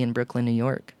actually in Brooklyn, New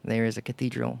York. There is a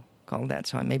cathedral called that,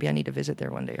 so maybe I need to visit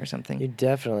there one day or something. You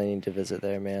definitely need to visit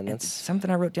there, man. That's something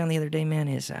I wrote down the other day, man.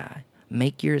 Is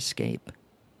make your escape,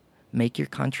 make your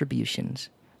contributions.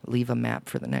 Leave a map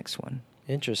for the next one.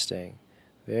 Interesting.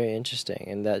 Very interesting.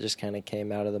 And that just kind of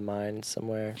came out of the mind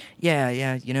somewhere. Yeah.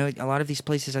 A lot of these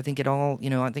places, I think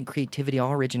I think creativity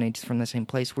all originates from the same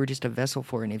place. We're just a vessel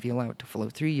for it, and if you allow it to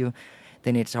flow through you,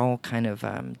 then it's all kind of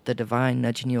the divine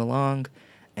nudging you along.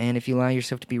 And if you allow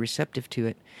yourself to be receptive to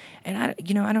it, and I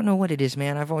don't know what it is,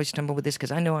 man. I've always stumbled with this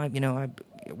because I know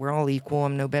we're all equal.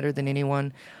 I'm no better than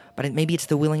anyone. But maybe it's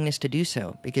the willingness to do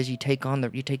so, because you take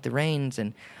the reins,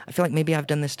 and I feel like maybe I've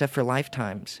done this stuff for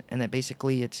lifetimes, and that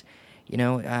basically it's,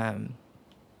 I've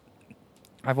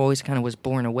always kind of was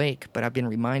born awake, but I've been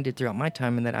reminded throughout my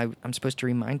time, and that I'm supposed to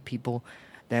remind people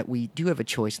that we do have a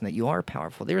choice and that you are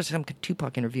powerful. There was some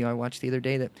Tupac interview I watched the other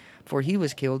day that before he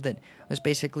was killed that was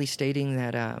basically stating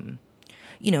that,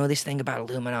 this thing about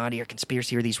Illuminati or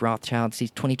conspiracy or these Rothschilds, these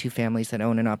 22 families that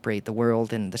own and operate the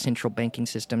world and the central banking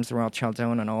systems the Rothschilds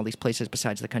own on all these places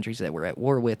besides the countries that we're at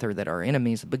war with or that are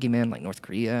enemies, the boogeyman like North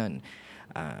Korea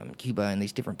and Cuba and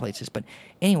these different places. But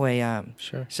anyway,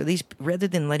 sure. So these, rather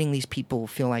than letting these people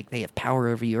feel like they have power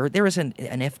over you, or there was an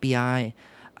FBI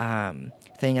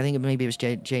thing, I think maybe it was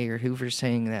J. Edgar Hoover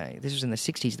saying that this was in the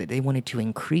 60s, that they wanted to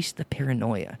increase the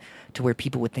paranoia to where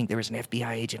people would think there was an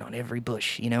FBI agent on every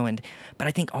bush, but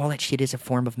I think all that shit is a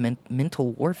form of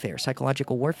mental warfare,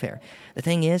 psychological warfare. The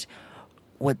thing is,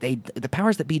 the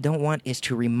powers that be don't want is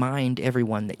to remind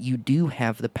everyone that you do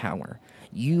have the power.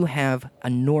 You have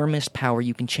enormous power.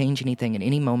 You can change anything at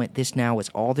any moment. This now is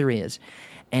all there is.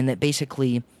 And that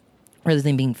basically, rather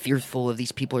than being fearful of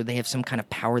these people or they have some kind of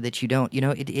power that you don't,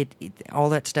 all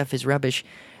that stuff is rubbish.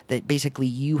 That basically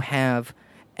you have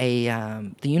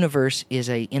the universe is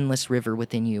a endless river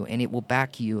within you, and it will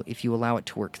back you if you allow it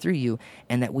to work through you,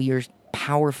 and that we are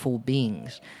powerful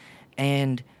beings.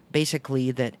 And basically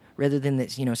that rather than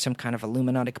that, some kind of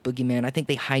Illuminati boogeyman, I think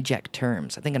they hijack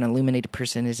terms. I think an illuminated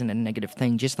person isn't a negative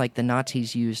thing, just like the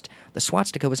Nazis used. The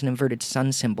swastika was an inverted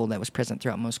sun symbol that was present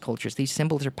throughout most cultures. These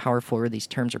symbols are powerful, or these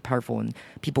terms are powerful, and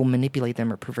people manipulate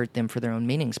them or pervert them for their own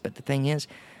meanings. But the thing is,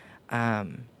 I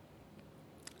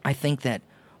think that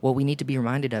what we need to be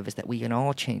reminded of is that we can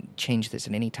all change this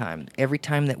at any time. Every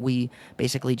time that we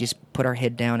basically just put our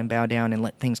head down and bow down and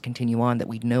let things continue on that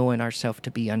we know in ourselves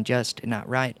to be unjust and not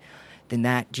right, then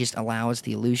that just allows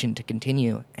the illusion to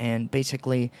continue. And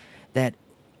basically that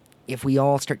if we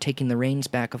all start taking the reins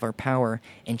back of our power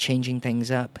and changing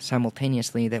things up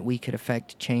simultaneously, that we could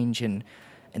affect change and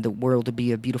the world to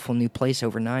be a beautiful new place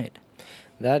overnight.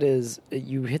 That is,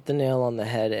 you hit the nail on the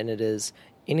head, and it is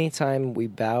anytime we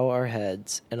bow our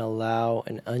heads and allow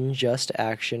an unjust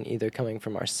action, either coming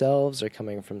from ourselves or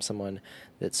coming from someone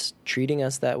that's treating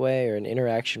us that way, or an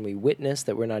interaction we witness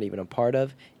that we're not even a part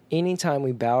of, anytime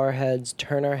we bow our heads,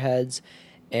 turn our heads,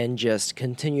 and just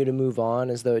continue to move on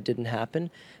as though it didn't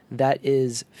happen, that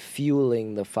is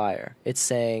fueling the fire. It's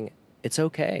saying, it's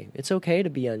okay. It's okay to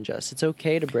be unjust. It's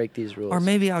okay to break these rules. Or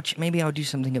maybe I'll do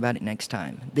something about it next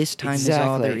time. This time is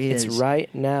all there is. It's right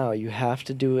now. You have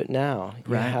to do it now.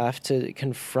 You right. have to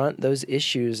confront those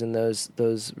issues and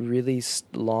those really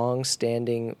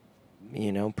long-standing,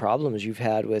 problems you've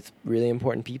had with really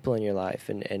important people in your life,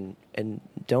 and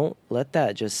don't let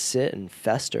that just sit and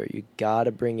fester. You got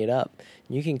to bring it up.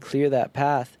 You can clear that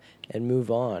path and move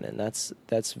on, and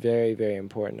that's very, very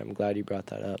important. I'm glad you brought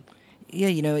that up. Yeah,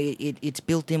 it's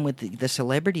built in with the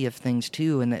celebrity of things,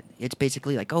 too, and that it's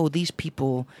basically like, oh, these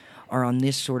people are on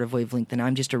this sort of wavelength, and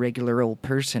I'm just a regular old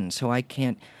person, so I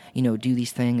can't, do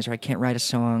these things, or I can't write a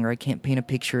song, or I can't paint a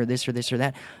picture, or this or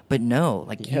that. But no,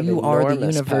 like, you are the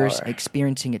universe power.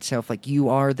 experiencing itself. Like, you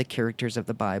are the characters of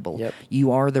the Bible. Yep.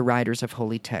 You are the writers of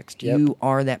holy text. Yep. You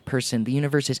are that person. The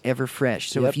universe is ever fresh.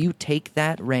 So if you take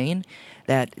that reign,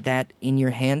 that in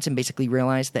your hands, and basically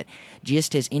realize that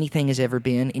just as anything has ever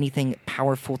been, anything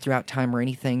powerful throughout time, or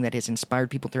anything that has inspired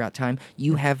people throughout time,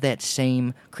 you have that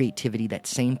same creativity, that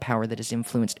same power that has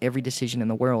influenced every decision in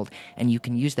the world, and you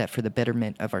can use that for the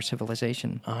betterment of our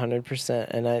civilization. 100%.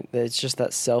 And it's just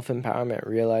that self-empowerment,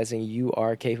 realizing you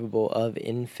are capable of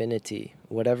infinity.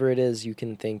 Whatever it is you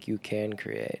can think, you can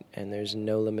create, and there's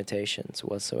no limitations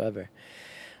whatsoever.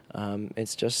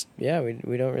 It's just, we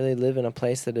don't really live in a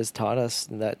place that has taught us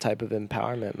that type of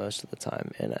empowerment most of the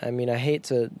time. And I mean, I hate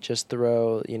to just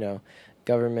throw,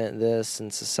 government this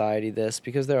and society this,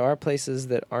 because there are places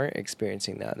that aren't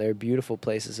experiencing that. There are beautiful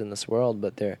places in this world,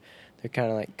 but they're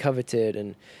kind of like coveted,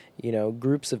 and,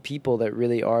 groups of people that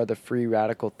really are the free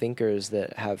radical thinkers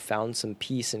that have found some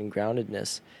peace and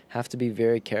groundedness have to be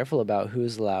very careful about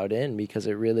who's allowed in, because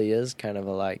it really is kind of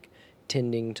a like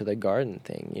tending to the garden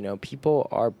thing. People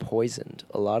are poisoned.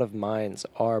 A lot of minds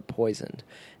are poisoned,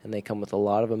 and they come with a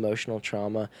lot of emotional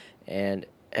trauma, and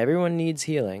everyone needs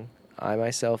healing, I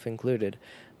myself included,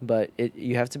 but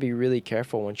you have to be really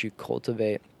careful once you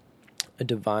cultivate a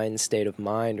divine state of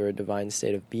mind or a divine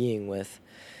state of being with,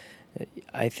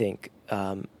 I think,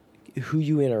 who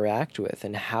you interact with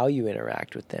and how you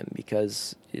interact with them,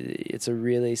 because it's a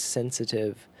really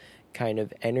sensitive kind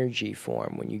of energy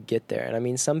form when you get there. And I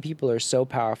mean, some people are so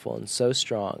powerful and so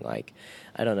strong, like,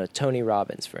 I don't know, Tony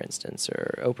Robbins, for instance,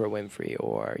 or Oprah Winfrey,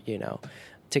 or,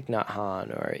 Thich Nhat Hanh,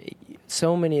 or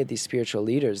so many of these spiritual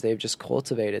leaders. They've just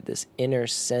cultivated this inner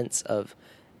sense of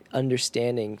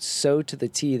understanding so to the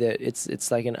T that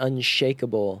it's like an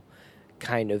unshakable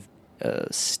kind of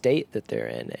state that they're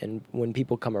in, and when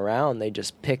people come around, they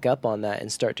just pick up on that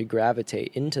and start to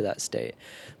gravitate into that state.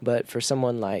 But for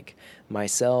someone like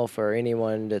myself, or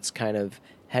anyone that's kind of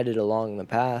headed along the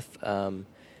path,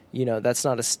 that's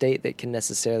not a state that can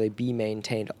necessarily be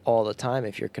maintained all the time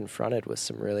if you're confronted with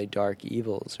some really dark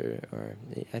evils, or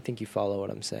I think you follow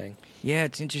what I'm saying. Yeah,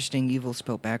 it's interesting. Evil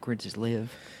spelled backwards is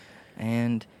live,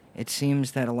 and it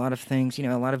seems that a lot of things,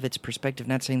 a lot of it's perspective,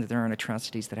 not saying that there aren't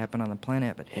atrocities that happen on the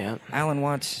planet, but Alan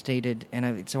Watts stated, and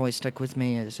it's always stuck with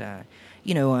me, is,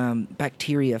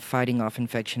 bacteria fighting off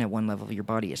infection at one level of your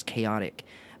body is chaotic,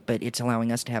 but it's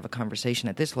allowing us to have a conversation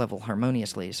at this level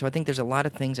harmoniously. So I think there's a lot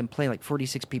of things in play, like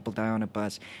 46 people die on a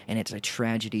bus, and it's a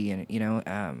tragedy, and,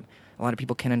 a lot of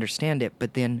people can't understand it,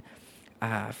 but then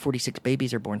 46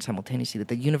 babies are born simultaneously, that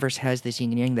the universe has this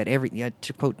yin and yang, that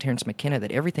to quote Terence McKenna,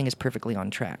 that everything is perfectly on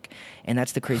track. And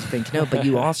that's the crazy thing to know, but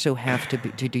you also have to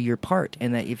do your part,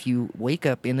 and that if you wake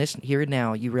up in this here and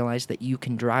now, you realize that you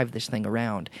can drive this thing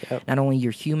around. Yep. Not only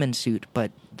your human suit,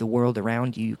 but the world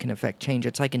around you can affect change.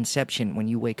 It's like Inception, when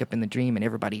you wake up in the dream and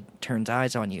everybody turns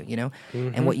eyes on you,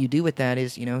 Mm-hmm. And what you do with that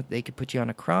is, they could put you on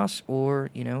a cross,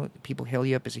 or, people hail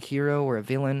you up as a hero or a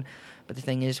villain. But the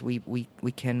thing is, we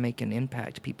can make an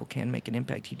impact. People can make an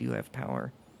impact. You do have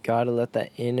power. Gotta let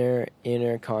that inner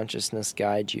consciousness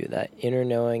guide you, that inner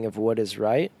knowing of what is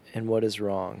right and what is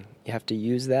wrong. You have to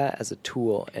use that as a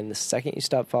tool, and the second you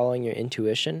stop following your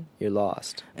intuition, you're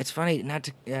lost. It's funny, not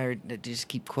to just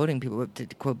keep quoting people, but to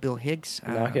quote Bill Higgs.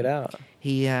 Knock it out.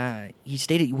 He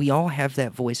stated, we all have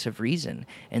that voice of reason,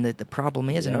 and that the problem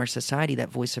is, in our society, that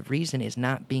voice of reason is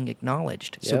not being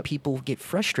acknowledged. So people get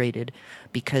frustrated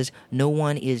because no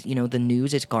one is, the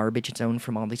news is garbage. It's owned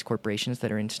from all these corporations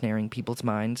that are ensnaring people's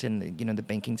minds, and the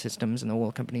banking systems and the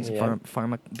oil companies, and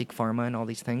big pharma, and all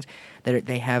these things. That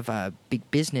they have big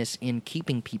business in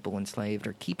keeping people enslaved,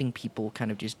 or keeping people kind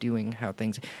of just doing how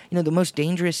things. The most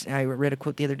dangerous. I read a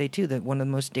quote the other day too, that one of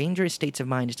the most dangerous states of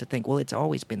mind is to think, well, it's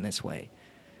always been this way.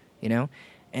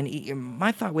 And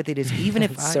my thought with it is, even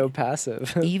if so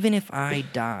passive, even if I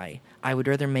die, I would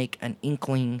rather make an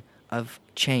inkling of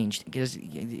change, because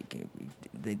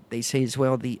they say as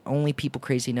well, the only people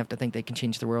crazy enough to think they can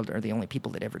change the world are the only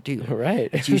people that ever do. Right.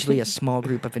 It's usually a small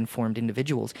group of informed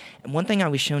individuals. And one thing I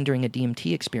was shown during a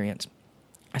DMT experience,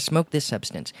 I smoked this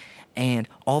substance, and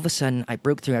all of a sudden I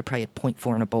broke through. I probably had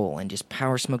 0.4 in a bowl, and just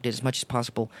power smoked it as much as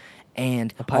possible.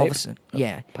 And all of a sudden,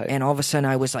 and all of a sudden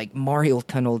I was like Mario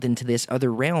tunneled into this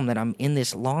other realm, that I'm in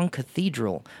this long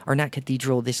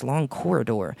this long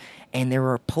corridor, and there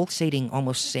are pulsating,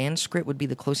 almost Sanskrit would be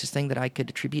the closest thing that I could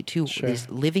attribute to, this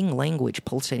living language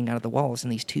pulsating out of the walls,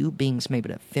 and these two beings made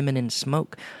of feminine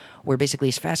smoke where basically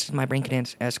as fast as my brain can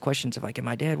ask questions of like, am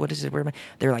I dead? What is it? Where am I?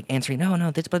 They're like answering,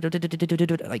 no, this,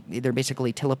 like they're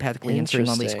basically telepathically answering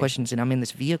all these questions, and I'm in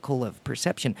this vehicle of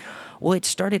perception. Well, it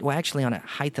started, actually on a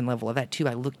height and level of that too.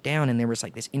 I looked down and there was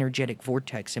like this energetic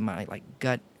vortex in my like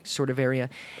gut sort of area,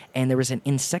 and there was an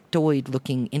insectoid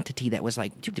looking entity that was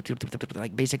like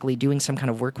basically doing some kind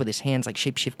of work with his hands, like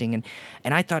shape shifting,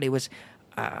 and I thought it was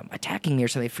attacking me or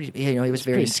something. It was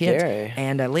very intense. Scary.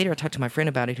 And later I talked to my friend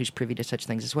about it, who's privy to such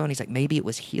things as well, and he's like, maybe it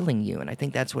was healing you. And I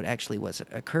think that's what actually was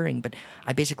occurring. But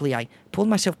I pulled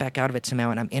myself back out of it somehow,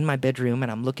 and I'm in my bedroom,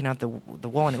 and I'm looking out the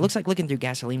wall, and it looks like looking through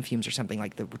gasoline fumes or something,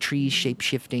 like the trees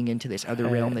shape-shifting into this other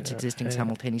realm that's existing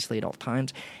simultaneously at all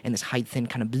times, in this height-thin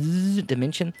kind of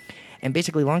dimension. And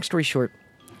basically, long story short,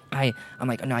 I'm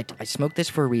like, no, I smoked this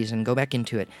for a reason, go back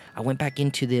into it. I went back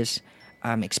into this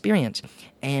experience,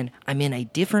 and I'm in a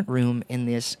different room in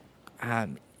this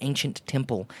ancient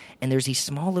temple, and there's these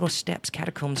small little steps,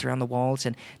 catacombs around the walls,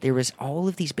 and there was all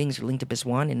of these beings linked up as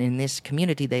one, and in this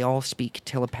community they all speak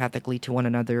telepathically to one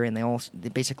another, and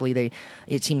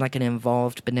it seemed like an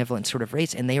involved, benevolent sort of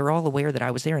race, and they were all aware that I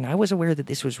was there, and I was aware that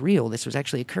this was real, this was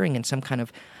actually occurring in some kind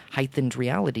of heightened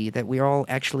reality, that we're all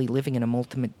actually living in a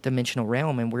multi-dimensional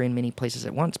realm, and we're in many places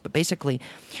at once. But basically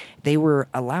they were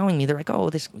allowing me, they're like,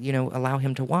 oh, this, allow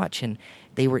him to watch, and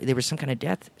there was some kind of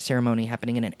death ceremony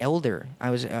happening, and an elder, I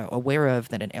was aware of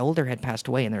that an elder had passed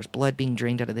away, and there's blood being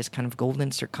drained out of this kind of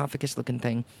golden sarcophagus-looking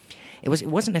thing. It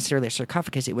wasn't necessarily a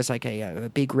sarcophagus, it was like a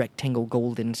big rectangle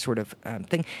golden sort of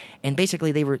thing, and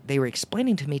basically they were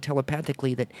explaining to me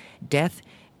telepathically that death,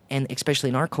 and especially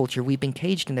in our culture, we've been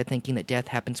caged into thinking that death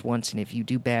happens once, and if you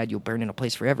do bad, you'll burn in a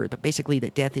place forever. But basically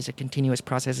that death is a continuous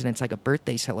process, and it's like a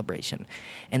birthday celebration,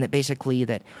 and that basically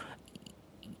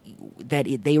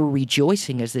they were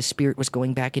rejoicing as the spirit was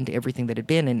going back into everything that had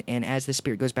been, and as the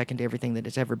spirit goes back into everything that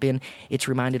has ever been, it's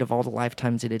reminded of all the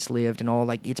lifetimes that it's lived, and all,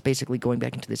 like, it's basically going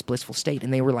back into this blissful state,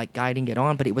 and they were like guiding it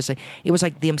on, but it was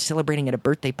like them celebrating at a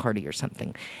birthday party or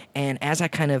something. And as I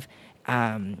kind of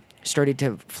started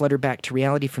to flutter back to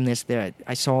reality from this,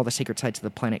 I saw all the sacred sites of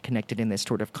the planet connected in this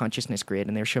sort of consciousness grid,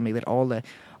 and they were showing me that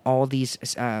all these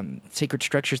sacred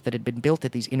structures that had been built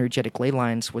at these energetic ley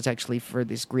lines was actually for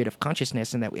this grid of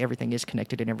consciousness, and that everything is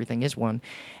connected and everything is one.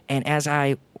 And as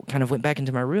I kind of went back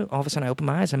into my room, all of a sudden I opened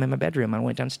my eyes, I'm in my bedroom. I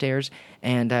went downstairs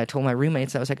and told my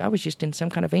roommates, I was like, I was just in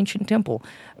some kind of ancient temple.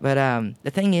 But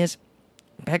the thing is,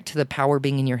 back to the power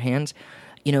being in your hands,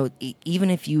 even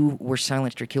if you were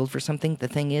silenced or killed for something, the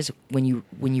thing is, when you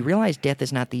realize death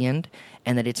is not the end,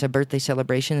 and that it's a birthday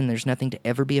celebration and there's nothing to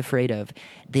ever be afraid of,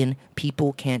 then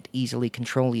people can't easily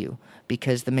control you.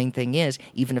 Because the main thing is,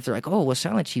 even if they're like, oh, we'll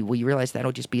silence you, well, you realize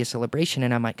that'll just be a celebration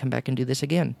and I might come back and do this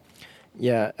again.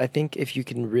 Yeah, I think if you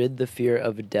can rid the fear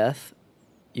of death,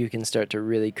 you can start to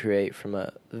really create from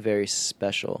a very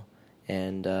special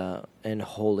and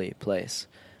holy place.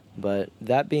 But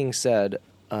that being said,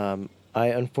 I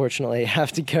unfortunately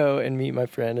have to go and meet my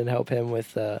friend and help him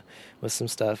with some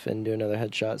stuff and do another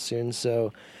headshot soon.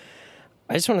 So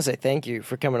I just want to say thank you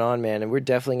for coming on, man. And we're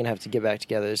definitely going to have to get back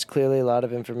together. There's clearly a lot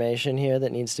of information here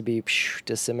that needs to be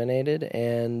disseminated,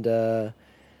 and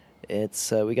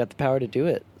we got the power to do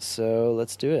it. So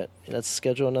let's do it. Let's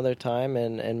schedule another time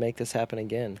and make this happen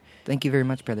again. Thank you very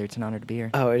much, brother. It's an honor to be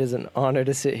here. Oh, it is an honor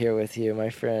to sit here with you,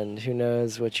 my friend. Who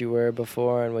knows what you were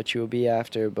before and what you will be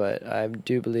after, but I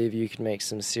do believe you can make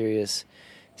some serious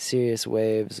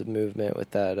waves of movement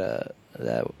with that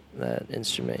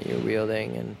instrument you're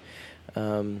wielding.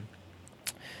 And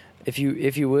if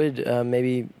you would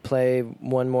maybe play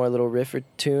one more little riff or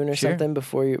tune or something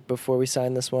before we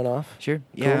sign this one off. Sure.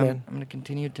 Cool, Yeah, man. I'm going to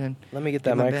continue to. Let me get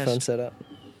that microphone set up.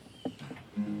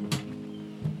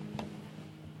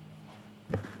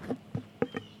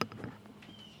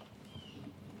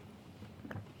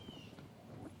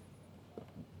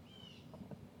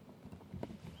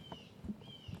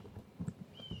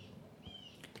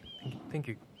 Think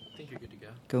you're good to go.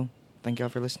 Cool. Thank y'all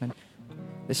for listening.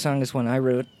 This song is one I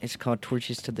wrote. It's called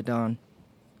Torches to the Dawn.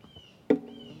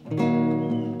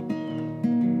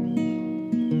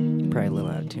 Probably a little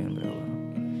out of tune, but oh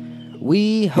well.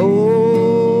 We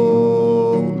hold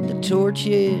the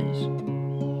torches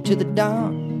to the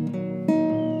dawn.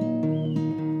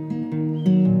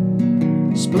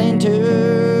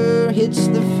 Splinter hits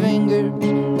the fingers,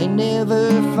 they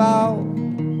never fall.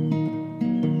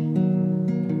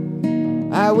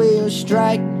 I will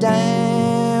strike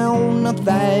down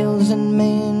 1,000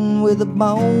 men with a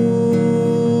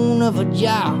bone of a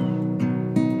jaw.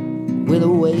 With the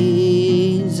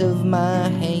waves of my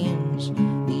hands,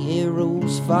 the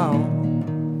arrows fall.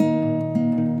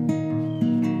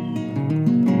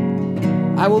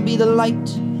 I will be the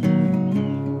light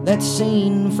that's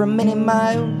seen from many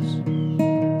miles.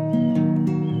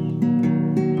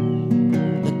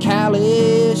 The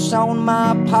callus on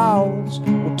my paws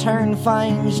will turn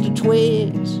fangs to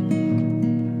twigs.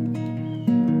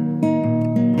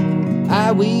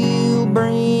 I will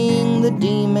bring the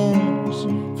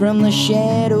demons from the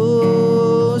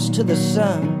shadows to the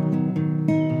sun.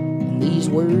 And these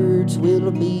words will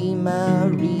be my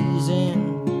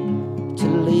reason to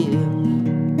live.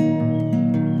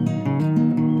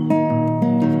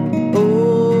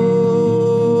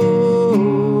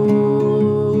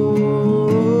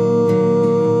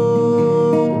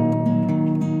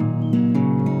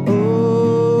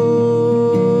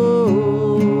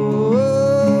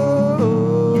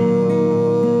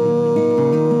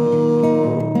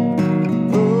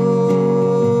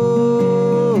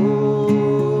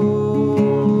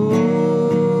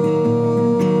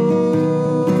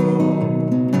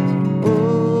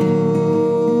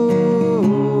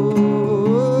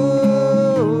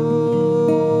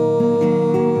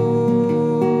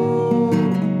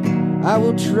 I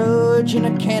will trudge in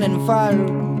a cannon fire,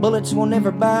 bullets will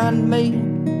never bind me.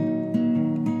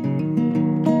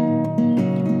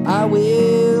 I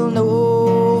will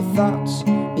know thoughts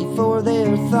before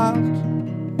they're thought.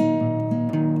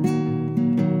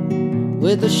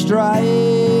 With the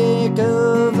strike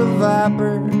of the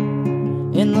viper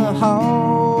in the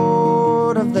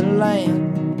heart of the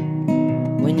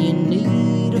land. When you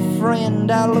need a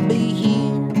friend, I'll be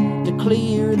here to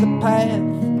clear the path.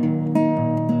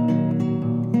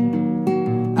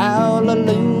 I'll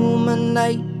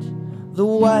illuminate the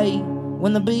way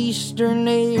when the beasts are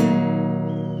near.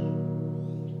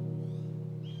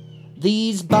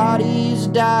 These bodies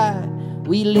die,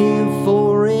 we live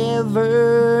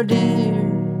forever, dear.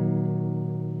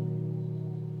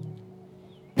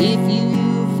 If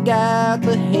you've got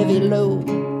the heavy load,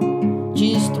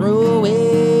 just throw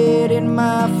it in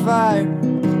my fire.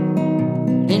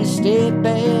 Then step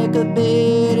back a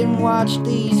bit and watch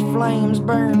these flames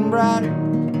burn brighter,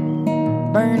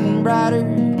 burn brighter.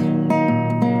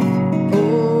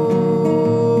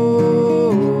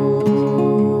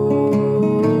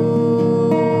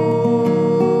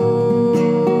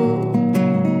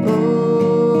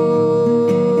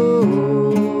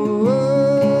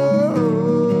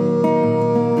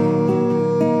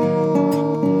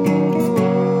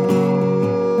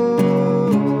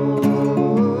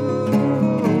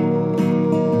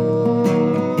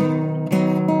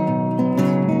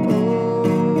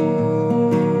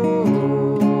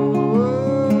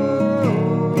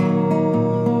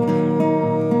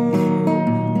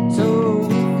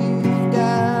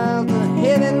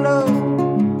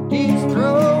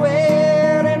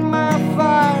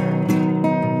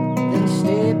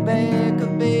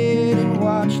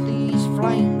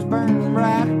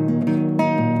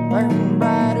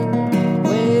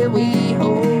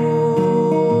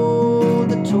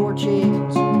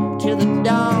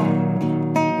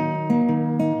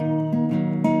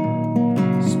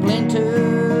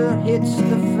 Hits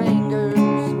the fingers,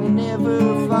 we never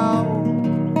fall.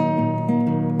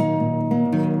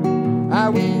 I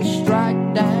will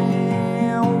strike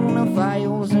down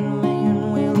 1,000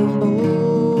 men with a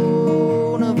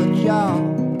bone of a jaw.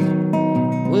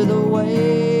 With a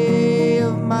wave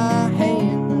of my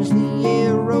hands, the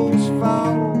arrows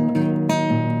fall.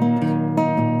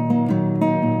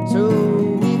 So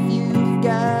if you've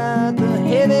got the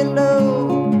heavy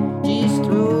load, just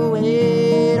throw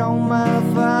it on my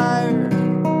fire.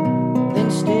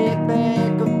 Then step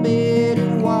back a bit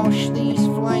and watch these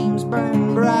flames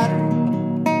burn brighter,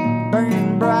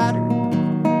 burn brighter.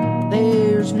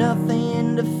 There's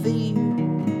nothing to fear,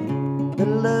 the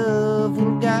love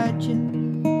will guide you.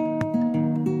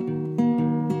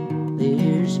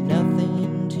 There's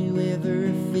nothing to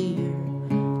ever fear,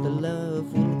 the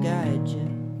love will guide you,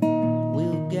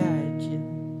 will guide you.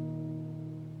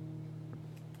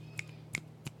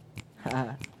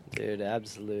 Dude,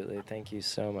 absolutely. Thank you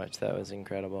so much. That was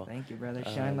incredible. Thank you, brother.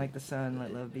 Shine like the sun.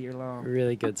 Let love be your law.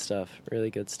 Really good stuff. Really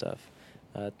good stuff.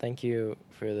 Thank you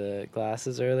for the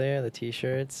glasses earlier, the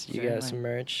T-shirts. You got some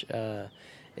merch.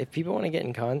 If people want to get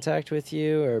in contact with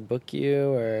you or book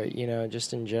you or,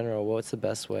 just in general, what's the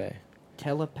best way?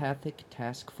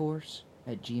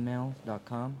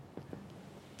 telepathictaskforce@gmail.com.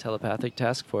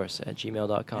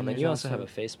 telepathictaskforce@gmail.com. And you also have a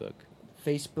Facebook.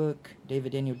 Facebook,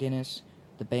 David Daniel Dennis.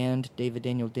 The band, David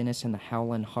Daniel Dennis and the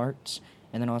Howlin' Hearts,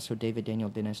 and then also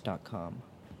daviddanieldennis.com.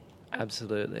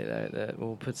 Absolutely.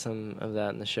 We'll put some of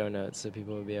that in the show notes so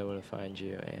people will be able to find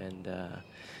you. And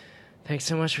thanks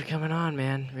so much for coming on,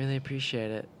 man. Really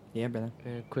appreciate it. Yeah, brother.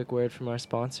 And a quick word from our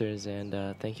sponsors, and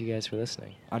thank you guys for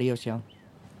listening. Adios, y'all.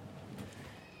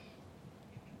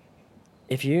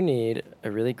 If you need a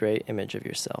really great image of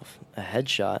yourself, a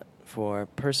headshot for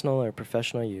personal or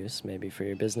professional use, maybe for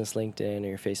your business LinkedIn or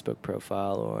your Facebook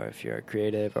profile, or if you're a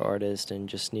creative or artist and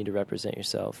just need to represent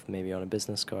yourself, maybe on a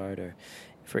business card, or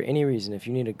for any reason, if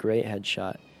you need a great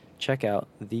headshot, check out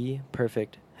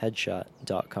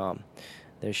theperfectheadshot.com.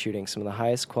 They're shooting some of the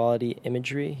highest quality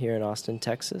imagery here in Austin,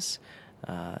 Texas.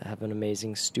 Have an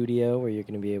amazing studio where you're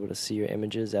going to be able to see your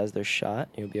images as they're shot.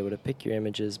 You'll be able to pick your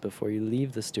images before you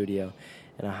leave the studio,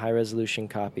 and a high-resolution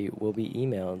copy will be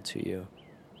emailed to you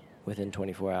within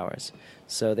 24 hours.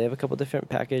 So they have a couple different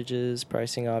packages,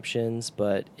 pricing options,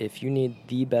 but if you need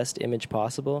the best image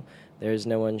possible, there's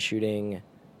no one shooting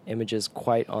images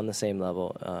quite on the same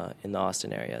level in the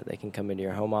Austin area. They can come into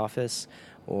your home office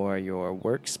or your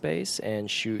workspace and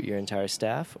shoot your entire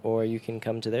staff, or you can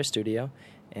come to their studio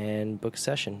and book a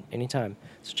session anytime.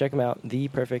 So check them out,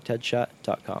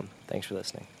 theperfectheadshot.com. Thanks for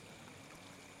listening.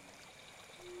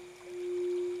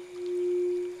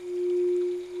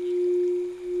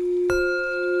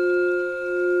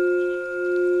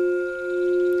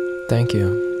 Thank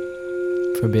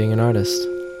you for being an artist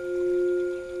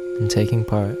and taking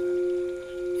part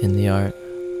in the art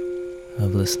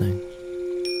of listening.